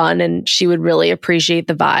and fun and she would really appreciate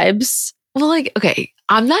the vibes. Well, like, okay,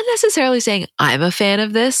 I'm not necessarily saying I'm a fan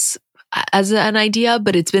of this as an idea,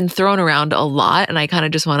 but it's been thrown around a lot and I kind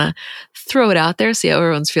of just want to throw it out there, see how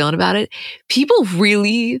everyone's feeling about it. People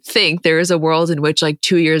really think there is a world in which like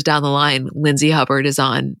 2 years down the line, Lindsay Hubbard is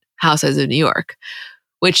on Housewives of New York,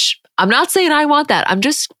 which I'm not saying I want that. I'm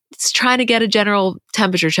just trying to get a general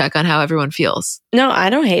temperature check on how everyone feels. No, I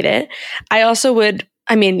don't hate it. I also would,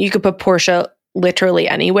 you could put Portia literally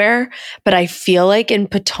anywhere, but I feel like in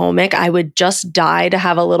Potomac, I would just die to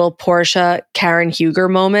have a little Portia Karen Huger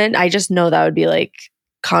moment. I just know that would be like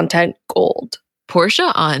content gold.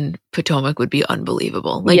 Portia on Potomac would be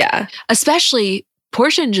unbelievable. Like, yeah. Especially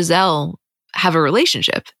Portia and Giselle have a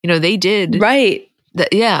relationship. They did. Right.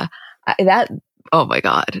 Yeah. Oh my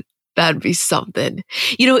God. That'd be something.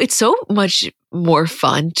 It's so much more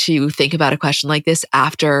fun to think about a question like this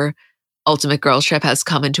after Ultimate Girls Trip has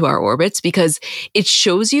come into our orbits, because it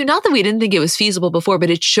shows you, not that we didn't think it was feasible before, but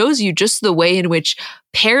it shows you just the way in which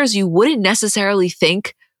pairs you wouldn't necessarily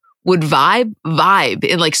think would vibe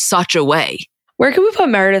in like such a way. Where can we put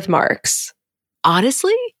Meredith Marks?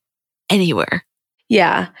 Honestly, anywhere.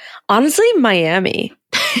 Yeah. Honestly, Miami.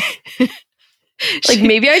 Like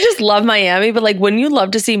maybe I just love Miami, but like wouldn't you love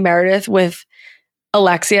to see Meredith with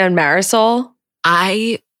Alexia and Marisol?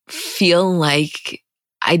 I feel like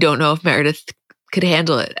I don't know if Meredith could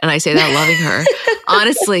handle it. And I say that loving her.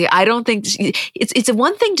 Honestly, I don't think it's a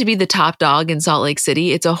one thing to be the top dog in Salt Lake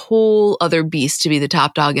City. It's a whole other beast to be the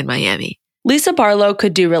top dog in Miami. Lisa Barlow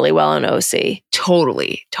could do really well in OC.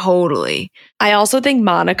 Totally. I also think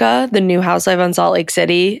Monica, the new housewife on Salt Lake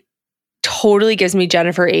City, totally gives me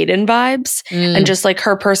Jennifer Aiden vibes. And just like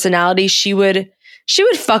her personality, she would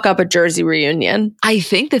fuck up a Jersey reunion. I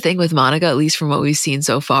think the thing with Monica, at least from what we've seen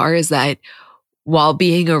so far, is that while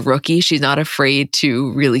being a rookie, she's not afraid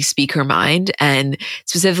to really speak her mind. And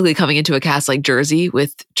specifically coming into a cast like Jersey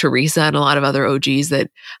with Teresa and a lot of other OGs that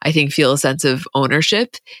I think feel a sense of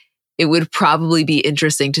ownership, it would probably be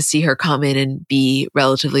interesting to see her come in and be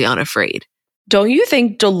relatively unafraid. Don't you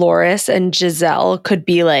think Dolores and Giselle could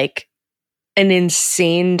be like an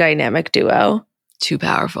insane dynamic duo? Too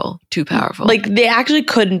powerful. Like they actually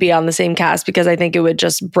couldn't be on the same cast because I think it would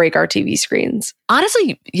just break our TV screens.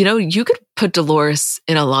 Honestly, you could put Dolores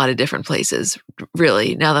in a lot of different places,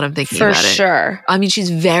 really, now that I'm thinking about it. For sure. I mean,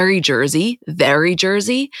 she's very Jersey,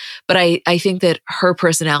 but I think that her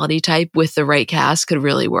personality type with the right cast could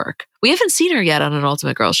really work. We haven't seen her yet on an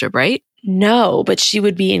Ultimate Girls Trip, right? No, but she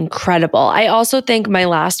would be incredible. I also think my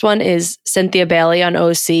last one is Cynthia Bailey on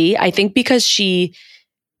OC. I think because she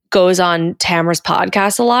goes on Tamra's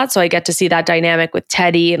podcast a lot, so I get to see that dynamic with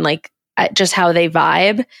Teddy and like just how they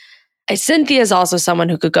vibe. Cynthia is also someone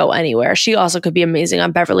who could go anywhere. She also could be amazing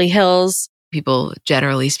on Beverly Hills. People,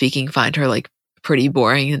 generally speaking, find her like pretty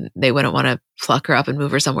boring and they wouldn't want to pluck her up and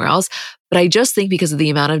move her somewhere else. But I just think because of the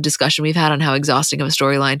amount of discussion we've had on how exhausting of a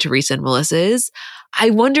storyline Teresa and Melissa is, I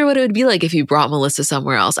wonder what it would be like if you brought Melissa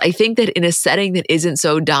somewhere else. I think that in a setting that isn't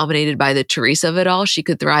so dominated by the Teresa of it all, she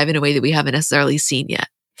could thrive in a way that we haven't necessarily seen yet.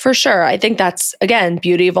 For sure. I think that's, again,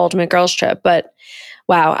 beauty of Ultimate Girls Trip. But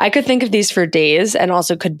wow, I could think of these for days and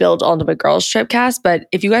also could build Ultimate Girls Trip cast. But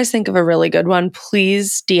if you guys think of a really good one,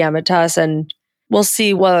 please DM it to us and we'll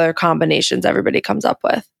see what other combinations everybody comes up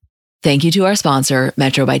with. Thank you to our sponsor,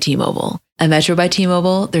 Metro by T-Mobile. At Metro by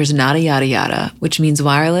T-Mobile, there's not a yada yada, which means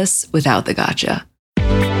wireless without the gotcha.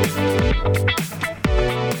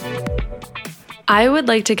 I would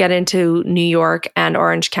like to get into New York and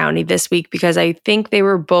Orange County this week because I think they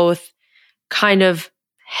were both kind of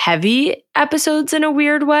heavy episodes in a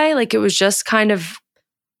weird way. Like it was just kind of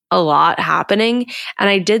a lot happening. And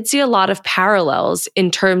I did see a lot of parallels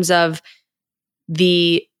in terms of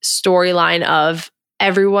the storyline of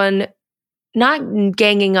everyone not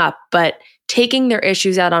ganging up, but taking their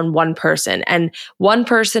issues out on one person and one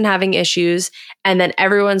person having issues. And then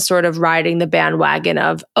everyone's sort of riding the bandwagon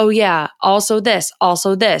of, oh yeah, also this,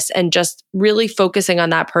 and just really focusing on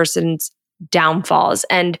that person's downfalls.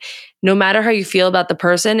 And no matter how you feel about the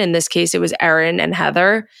person, in this case, it was Erin and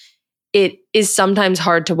Heather, it is sometimes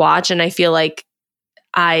hard to watch. And I feel like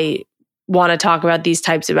I want to talk about these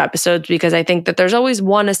types of episodes because I think that there's always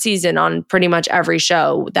one a season on pretty much every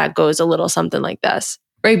show that goes a little something like this.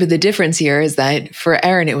 Right, but the difference here is that for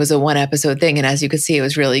Erin, it was a one episode thing. And as you could see, it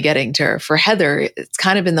was really getting to her. For Heather, it's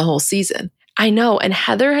kind of been the whole season. I know. And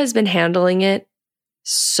Heather has been handling it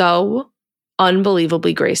so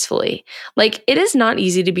unbelievably gracefully. Like, it is not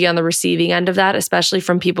easy to be on the receiving end of that, especially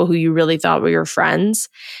from people who you really thought were your friends.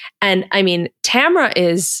 And I mean, Tamra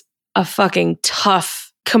is a fucking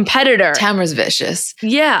tough competitor. Tamra's vicious.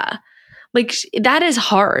 Yeah. Like, that is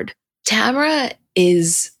hard. Tamra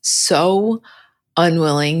is so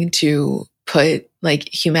unwilling to put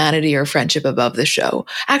like humanity or friendship above the show.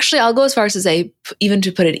 Actually, I'll go as far as to say even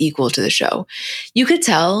to put it equal to the show. You could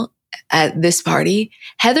tell at this party,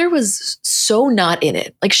 Heather was so not in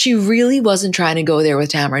it. Like she really wasn't trying to go there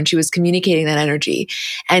with Tamra and she was communicating that energy.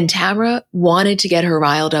 And Tamra wanted to get her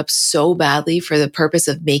riled up so badly for the purpose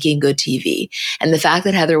of making good TV. And the fact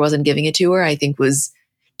that Heather wasn't giving it to her, I think was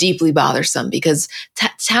deeply bothersome because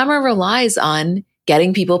Tamra relies on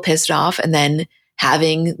getting people pissed off and then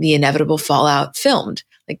having the inevitable fallout filmed.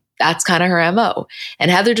 Like that's kind of her MO.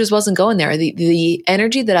 And Heather just wasn't going there. The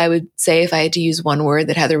energy that I would say, if I had to use one word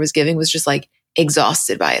that Heather was giving, was just like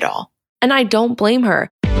exhausted by it all. And I don't blame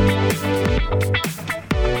her.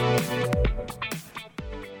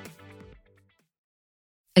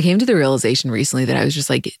 I came to the realization recently that I was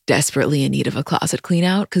just like desperately in need of a closet clean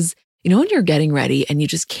out because when you're getting ready and you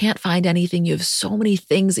just can't find anything, you have so many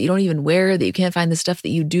things that you don't even wear, that you can't find the stuff that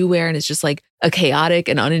you do wear. And it's just like a chaotic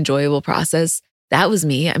and unenjoyable process. That was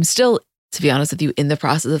me. I'm still, to be honest with you, in the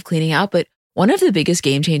process of cleaning out. But one of the biggest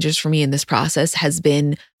game changers for me in this process has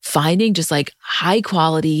been finding just like high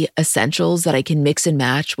quality essentials that I can mix and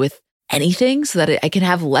match with anything so that I can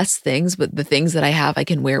have less things, but the things that I have, I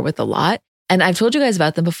can wear with a lot. And I've told you guys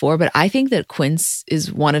about them before, but I think that Quince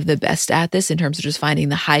is one of the best at this in terms of just finding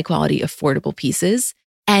the high quality, affordable pieces.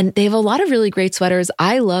 And they have a lot of really great sweaters.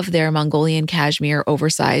 I love their Mongolian cashmere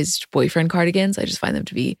oversized boyfriend cardigans. I just find them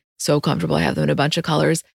to be so comfortable. I have them in a bunch of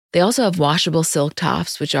colors. They also have washable silk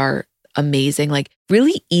tops, which are amazing, like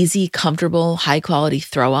really easy, comfortable, high quality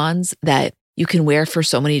throw-ons that you can wear for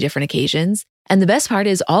so many different occasions. And the best part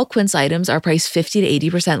is all Quince items are priced 50 to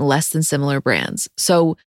 80% less than similar brands.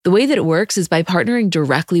 So the way that it works is by partnering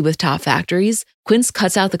directly with top factories, Quince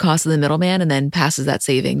cuts out the cost of the middleman and then passes that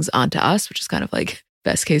savings on to us, which is kind of like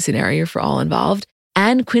best case scenario for all involved.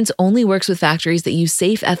 And Quince only works with factories that use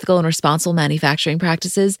safe, ethical, and responsible manufacturing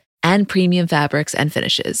practices and premium fabrics and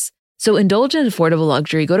finishes. So indulge in affordable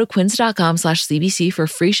luxury. Go to quince.com/CBC for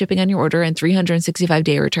free shipping on your order and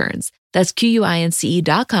 365-day returns. That's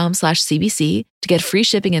QUINCE.com/CBC to get free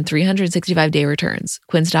shipping and 365-day returns.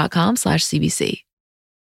 Quince.com/CBC.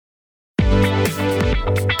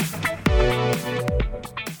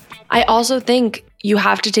 I also think you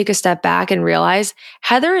have to take a step back and realize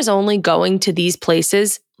Heather is only going to these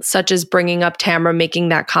places, such as bringing up Tamra, making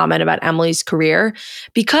that comment about Emily's career,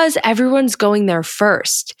 because everyone's going there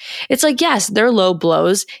first. It's like, yes, they're low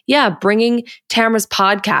blows. Yeah, bringing Tamra's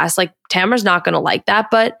podcast, like Tamra's not going to like that,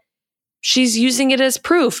 but she's using it as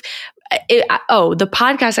proof. The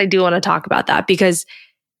podcast, I do want to talk about that because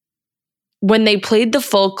when they played the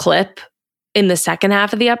full clip in the second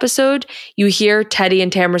half of the episode, you hear Teddy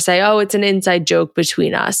and Tamra say, oh, it's an inside joke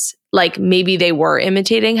between us. Like maybe they were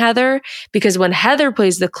imitating Heather, because when Heather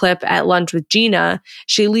plays the clip at lunch with Gina,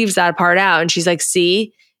 she leaves that part out and she's like,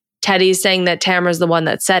 see, Teddy's saying that Tamra's the one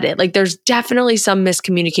that said it. Like there's definitely some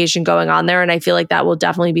miscommunication going on there. And I feel like that will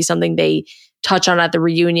definitely be something they touch on at the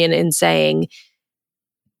reunion in saying,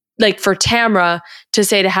 like for Tamra to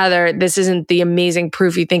say to Heather, this isn't the amazing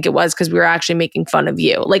proof you think it was because we were actually making fun of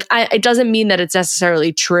you. Like it doesn't mean that it's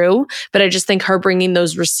necessarily true, but I just think her bringing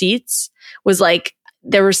those receipts was like,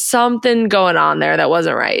 there was something going on there that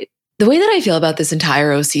wasn't right. The way that I feel about this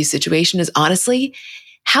entire OC situation is honestly,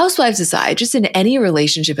 housewives aside, just in any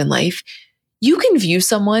relationship in life, you can view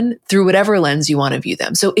someone through whatever lens you want to view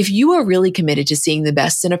them. So if you are really committed to seeing the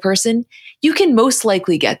best in a person, you can most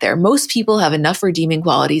likely get there. Most people have enough redeeming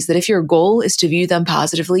qualities that if your goal is to view them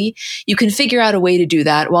positively, you can figure out a way to do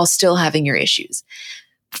that while still having your issues.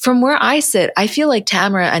 From where I sit, I feel like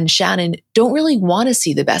Tamra and Shannon don't really want to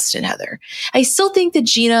see the best in Heather. I still think that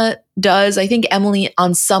Gina does. I think Emily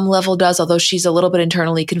on some level does, although she's a little bit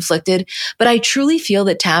internally conflicted. But I truly feel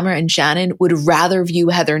that Tamra and Shannon would rather view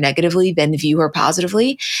Heather negatively than view her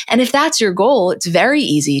positively. And if that's your goal, it's very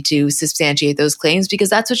easy to substantiate those claims because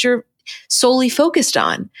that's what you're solely focused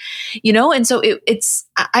on, you know? And so it's,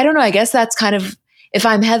 I don't know, I guess that's kind of, if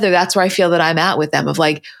I'm Heather, that's where I feel that I'm at with them of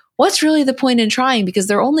like, what's really the point in trying? Because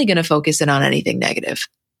they're only going to focus in on anything negative.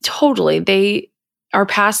 Totally. They are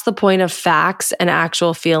past the point of facts and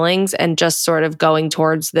actual feelings and just sort of going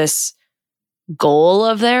towards this goal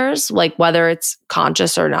of theirs, like whether it's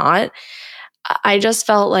conscious or not. I just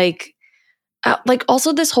felt like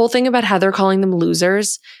also this whole thing about Heather calling them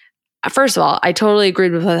losers. First of all, I totally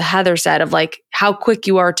agreed with what Heather said of like how quick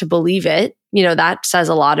you are to believe it. You know, that says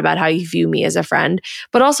a lot about how you view me as a friend.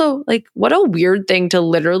 But also, like, what a weird thing to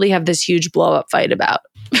literally have this huge blow up fight about.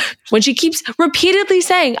 When she keeps repeatedly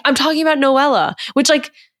saying, I'm talking about Noella, which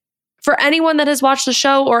like for anyone that has watched the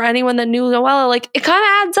show or anyone that knew Noella, like it kind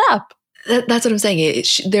of adds up. That's what I'm saying.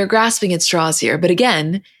 They're grasping at straws here. But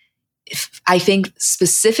again, I think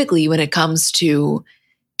specifically when it comes to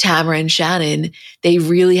Tamra and Shannon, they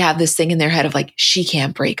really have this thing in their head of like, she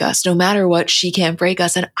can't break us. No matter what, she can't break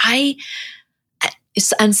us. And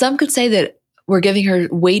some could say that we're giving her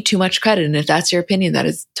way too much credit. And if that's your opinion, that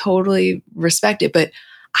is totally respected. But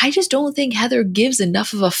I just don't think Heather gives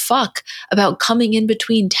enough of a fuck about coming in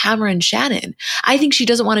between Tamra and Shannon. I think she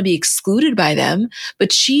doesn't want to be excluded by them,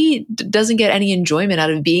 but she doesn't get any enjoyment out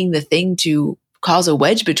of being the thing to cause a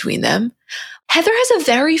wedge between them. Heather has a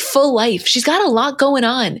very full life. She's got a lot going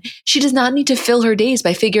on. She does not need to fill her days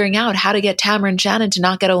by figuring out how to get Tamra and Shannon to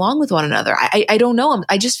not get along with one another. I don't know.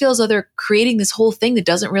 I just feel as though they're creating this whole thing that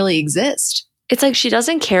doesn't really exist. It's like she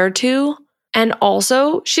doesn't care to. And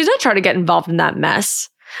also, she's not trying to get involved in that mess.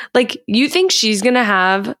 Like, you think she's going to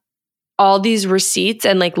have all these receipts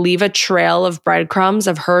and like leave a trail of breadcrumbs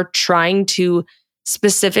of her trying to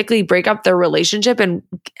specifically break up their relationship and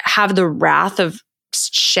have the wrath of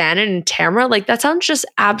Shannon and Tamra? Like, that sounds just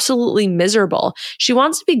absolutely miserable. She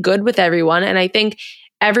wants to be good with everyone. And I think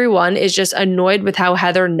everyone is just annoyed with how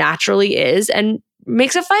Heather naturally is and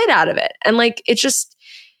makes a fight out of it. And like, it's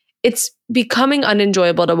becoming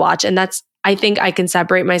unenjoyable to watch. And that's, I think I can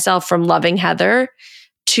separate myself from loving Heather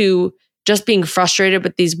to just being frustrated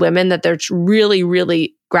with these women that they're really,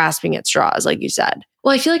 really grasping at straws, like you said.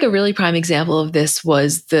 Well, I feel like a really prime example of this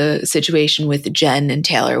was the situation with Jen and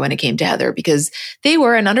Taylor when it came to Heather, because they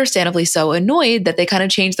were, and understandably so, annoyed that they kind of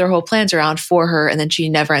changed their whole plans around for her, and then she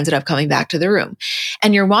never ended up coming back to the room.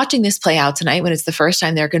 And you're watching this play out tonight when it's the first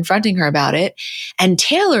time they're confronting her about it, and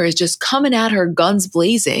Taylor is just coming at her guns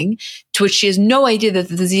blazing, to which she has no idea that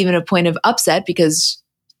this is even a point of upset because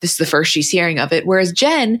this is the first she's hearing of it, whereas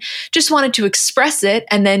Jen just wanted to express it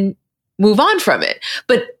and then move on from it.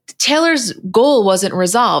 But Taylor's goal wasn't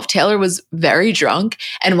resolved. Taylor was very drunk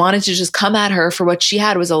and wanted to just come at her for what she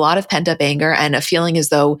had was a lot of pent-up anger and a feeling as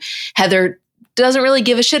though Heather doesn't really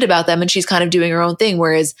give a shit about them and she's kind of doing her own thing.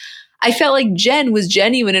 Whereas I felt like Jen was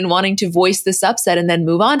genuine in wanting to voice this upset and then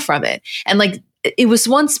move on from it. And like, it was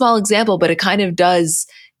one small example, but it kind of does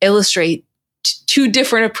illustrate two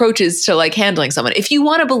different approaches to like handling someone. If you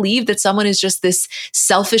want to believe that someone is just this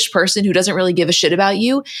selfish person who doesn't really give a shit about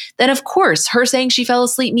you, then of course her saying she fell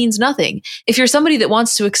asleep means nothing. If you're somebody that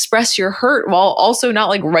wants to express your hurt while also not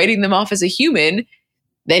like writing them off as a human,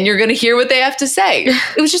 then you're going to hear what they have to say.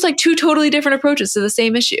 It was just like two totally different approaches to the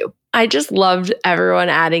same issue. I just loved everyone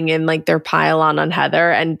adding in like their pile on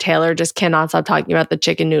Heather, and Taylor just cannot stop talking about the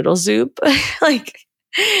chicken noodle soup. Like,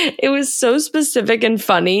 it was so specific and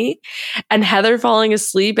funny. And Heather falling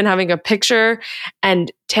asleep and having a picture.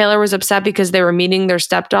 And Taylor was upset because they were meeting their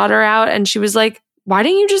stepdaughter out. And she was like, why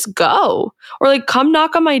didn't you just go? Or like, come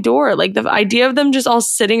knock on my door. Like the idea of them just all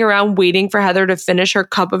sitting around waiting for Heather to finish her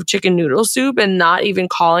cup of chicken noodle soup and not even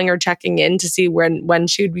calling or checking in to see when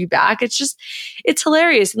she would be back. It's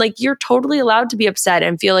hilarious. And like, you're totally allowed to be upset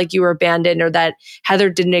and feel like you were abandoned, or that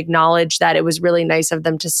Heather didn't acknowledge that it was really nice of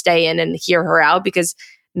them to stay in and hear her out, because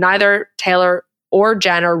neither Taylor or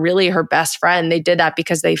Jen are really her best friend. They did that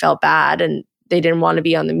because they felt bad and they didn't want to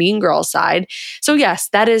be on the mean girl side. So yes,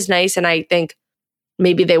 that is nice. And I think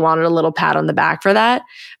maybe they wanted a little pat on the back for that.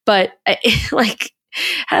 But like,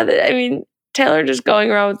 Taylor just going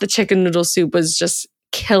around with the chicken noodle soup was just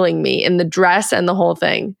killing me in the dress and the whole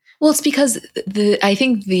thing. Well, it's because I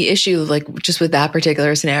think the issue, like just with that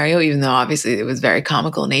particular scenario, even though obviously it was very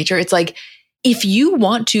comical in nature, it's like, if you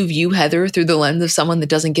want to view Heather through the lens of someone that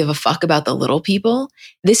doesn't give a fuck about the little people,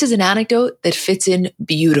 this is an anecdote that fits in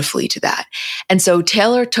beautifully to that. And so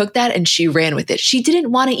Taylor took that and she ran with it. She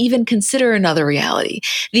didn't want to even consider another reality.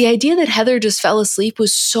 The idea that Heather just fell asleep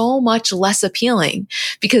was so much less appealing,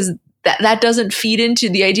 because that doesn't feed into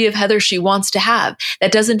the idea of Heather she wants to have.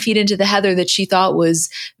 That doesn't feed into the Heather that she thought was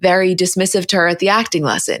very dismissive to her at the acting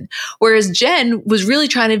lesson. Whereas Jen was really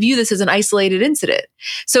trying to view this as an isolated incident.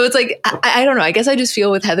 So it's like, I don't know. I guess I just feel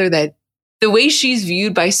with Heather that the way she's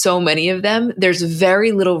viewed by so many of them, there's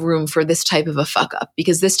very little room for this type of a fuck up,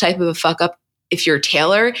 because this type of a fuck up, if you're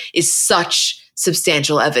Taylor, is such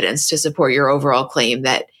substantial evidence to support your overall claim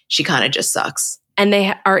that she kind of just sucks. And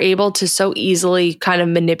they are able to so easily kind of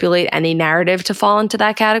manipulate any narrative to fall into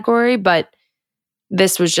that category. But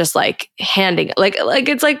this was just like handing, like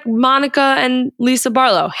it's like Monica and Lisa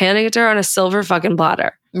Barlow handing it to her on a silver fucking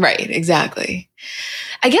platter. Right, exactly.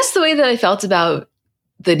 I guess the way that I felt about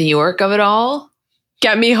the New York of it all.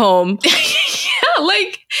 Get me home. Yeah,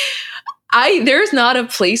 like there's not a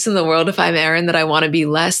place in the world, if I'm Erin, that I want to be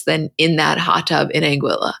less than in that hot tub in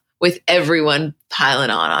Anguilla, with everyone piling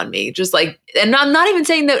on me. Just like, and I'm not even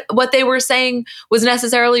saying that what they were saying was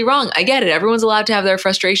necessarily wrong. I get it. Everyone's allowed to have their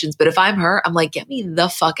frustrations. But if I'm her, I'm like, get me the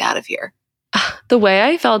fuck out of here. The way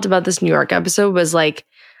I felt about this New York episode was like,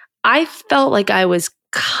 I felt like I was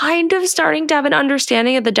kind of starting to have an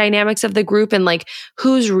understanding of the dynamics of the group and like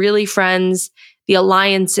who's really friends, the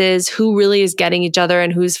alliances, who really is getting each other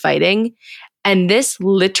and who's fighting. And this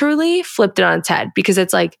literally flipped it on its head, because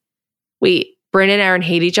it's like, wait, Brynn and Erin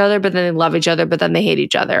hate each other, but then they love each other, but then they hate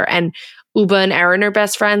each other. And Ubah and Erin are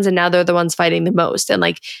best friends, and now they're the ones fighting the most. And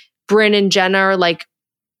like Brynn and Jenna are like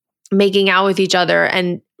making out with each other,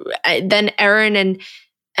 and then Erin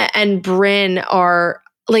and Brynn are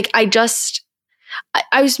like,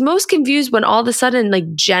 I was most confused when all of a sudden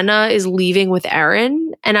like Jenna is leaving with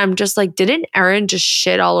Erin, and I'm just like, didn't Erin just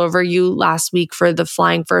shit all over you last week for the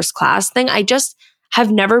flying first class thing? I just have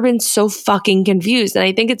never been so fucking confused. And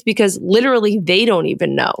I think it's because literally they don't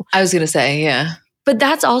even know. I was going to say, yeah. But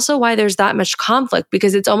that's also why there's that much conflict,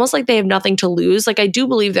 because it's almost like they have nothing to lose. Like, I do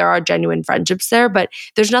believe there are genuine friendships there, but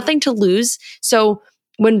there's nothing to lose. So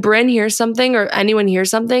when Brynn hears something or anyone hears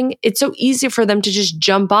something, it's so easy for them to just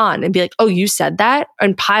jump on and be like, oh, you said that?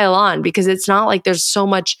 And pile on, because it's not like there's so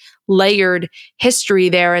much layered history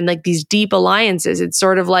there and like these deep alliances. It's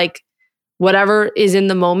sort of like, whatever is in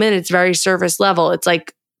the moment, it's very surface level. It's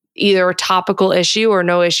like either a topical issue or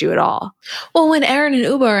no issue at all. Well, when Aaron and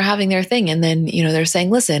Uba are having their thing and then, they're saying,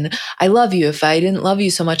 listen, I love you. If I didn't love you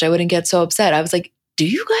so much, I wouldn't get so upset. I was like, do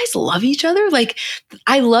you guys love each other? Like,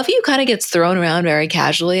 I love you kind of gets thrown around very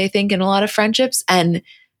casually, I think, in a lot of friendships. And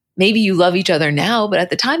maybe you love each other now, but at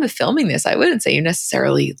the time of filming this, I wouldn't say you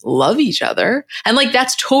necessarily love each other. And like,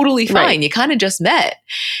 that's totally fine. Right. You kind of just met.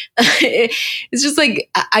 It's just like,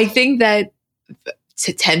 I think that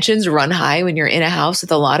tensions run high when you're in a house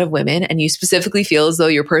with a lot of women and you specifically feel as though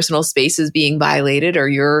your personal space is being violated or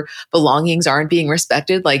your belongings aren't being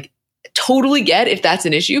respected. Like, totally get if that's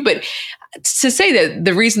an issue. But to say that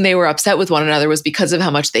the reason they were upset with one another was because of how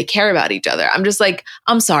much they care about each other, I'm just like,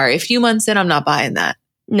 I'm sorry. A few months in, I'm not buying that.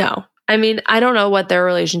 No. I mean, I don't know what their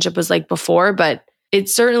relationship was like before, but it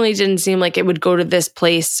certainly didn't seem like it would go to this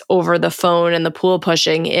place over the phone and the pool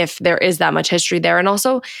pushing if there is that much history there. And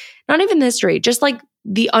also, not even history, just like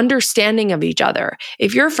the understanding of each other.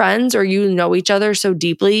 If you're friends or you know each other so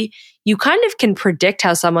deeply, you kind of can predict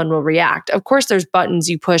how someone will react. Of course, there's buttons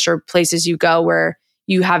you push or places you go where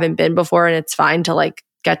you haven't been before, and it's fine to like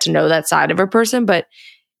get to know that side of a person. But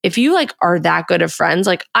if you like are that good of friends,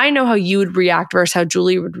 like I know how you would react versus how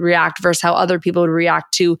Julie would react versus how other people would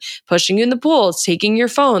react to pushing you in the pool, taking your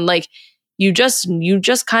phone. Like you just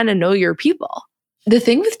kind of know your people. The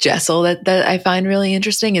thing with Jessel that I find really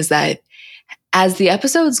interesting is that as the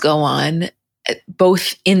episodes go on,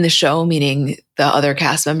 both in the show, meaning the other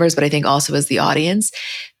cast members, but I think also as the audience,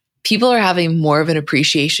 people are having more of an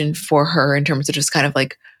appreciation for her in terms of just kind of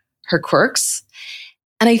like her quirks.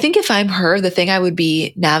 And I think if I'm her, the thing I would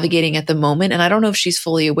be navigating at the moment, and I don't know if she's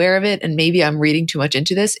fully aware of it, and maybe I'm reading too much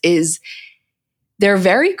into this, is they're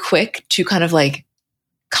very quick to kind of like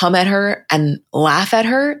come at her and laugh at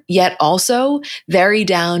her, yet also very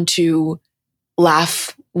down to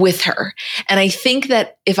laugh with her. And I think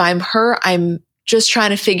that if I'm her, I'm just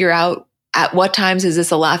trying to figure out at what times is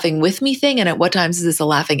this a laughing with me thing and at what times is this a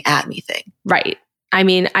laughing at me thing. Right. I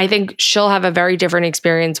mean, I think she'll have a very different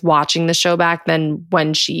experience watching the show back than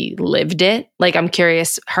when she lived it. Like, I'm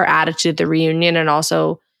curious her attitude at the reunion and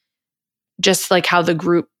also just like how the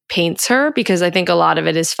group paints her, because I think a lot of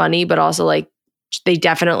it is funny, but also like they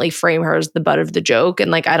definitely frame her as the butt of the joke. And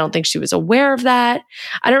like, I don't think she was aware of that.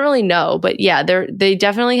 I don't really know, but yeah, they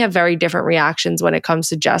definitely have very different reactions when it comes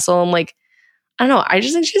to Jessel. And like, I don't know, I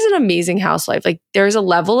just think she's an amazing housewife. Like there's a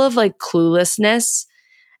level of like cluelessness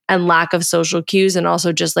and lack of social cues and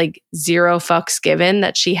also just like zero fucks given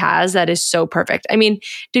that she has that is so perfect. I mean,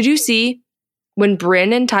 did you see when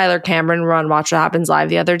Brynn and Tyler Cameron were on Watch What Happens Live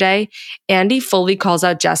the other day, Andy fully calls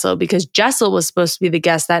out Jessel because Jessel was supposed to be the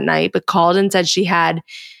guest that night, but called and said she had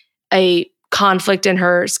a conflict in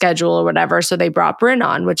her schedule or whatever. So they brought Brynn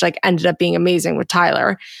on, which like ended up being amazing with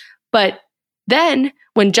Tyler. But then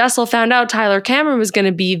when Jessel found out Tyler Cameron was going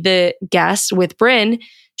to be the guest with Brynn,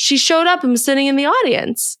 she showed up and was sitting in the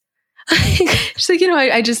audience. She's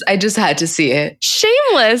like, I just had to see it.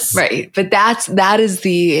 Shameless. Right. But that is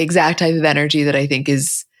the exact type of energy that I think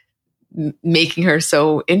is making her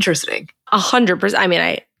so interesting. 100%. I mean,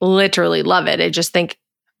 I literally love it. I just think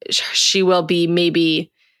she will be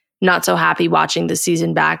maybe not so happy watching the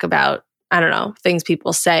season back about, I don't know, things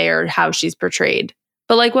people say or how she's portrayed.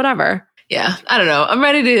 But like, whatever. Yeah, I don't know. I'm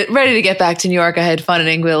ready to get back to New York. I had fun in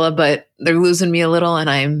Anguilla, but they're losing me a little, and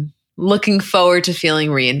I'm looking forward to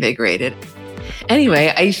feeling reinvigorated.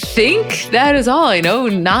 Anyway, I think that is all. I know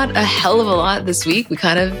not a hell of a lot this week. We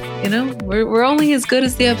kind of, we're only as good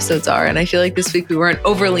as the episodes are. And I feel like this week we weren't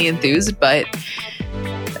overly enthused, but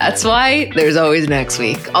that's why there's always next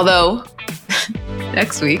week. Although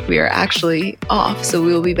next week we are actually off. So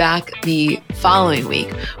we will be back the following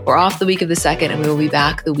week. We're off the week of the 2nd, and we will be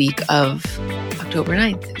back the week of October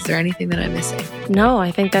 9th. Is there anything that I'm missing? No,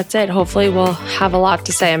 I think that's it. Hopefully we'll have a lot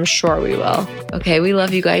to say. I'm sure we will. Okay, we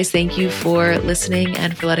love you guys. Thank you for listening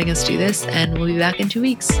and for letting us do this. And we'll be back in 2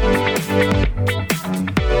 weeks.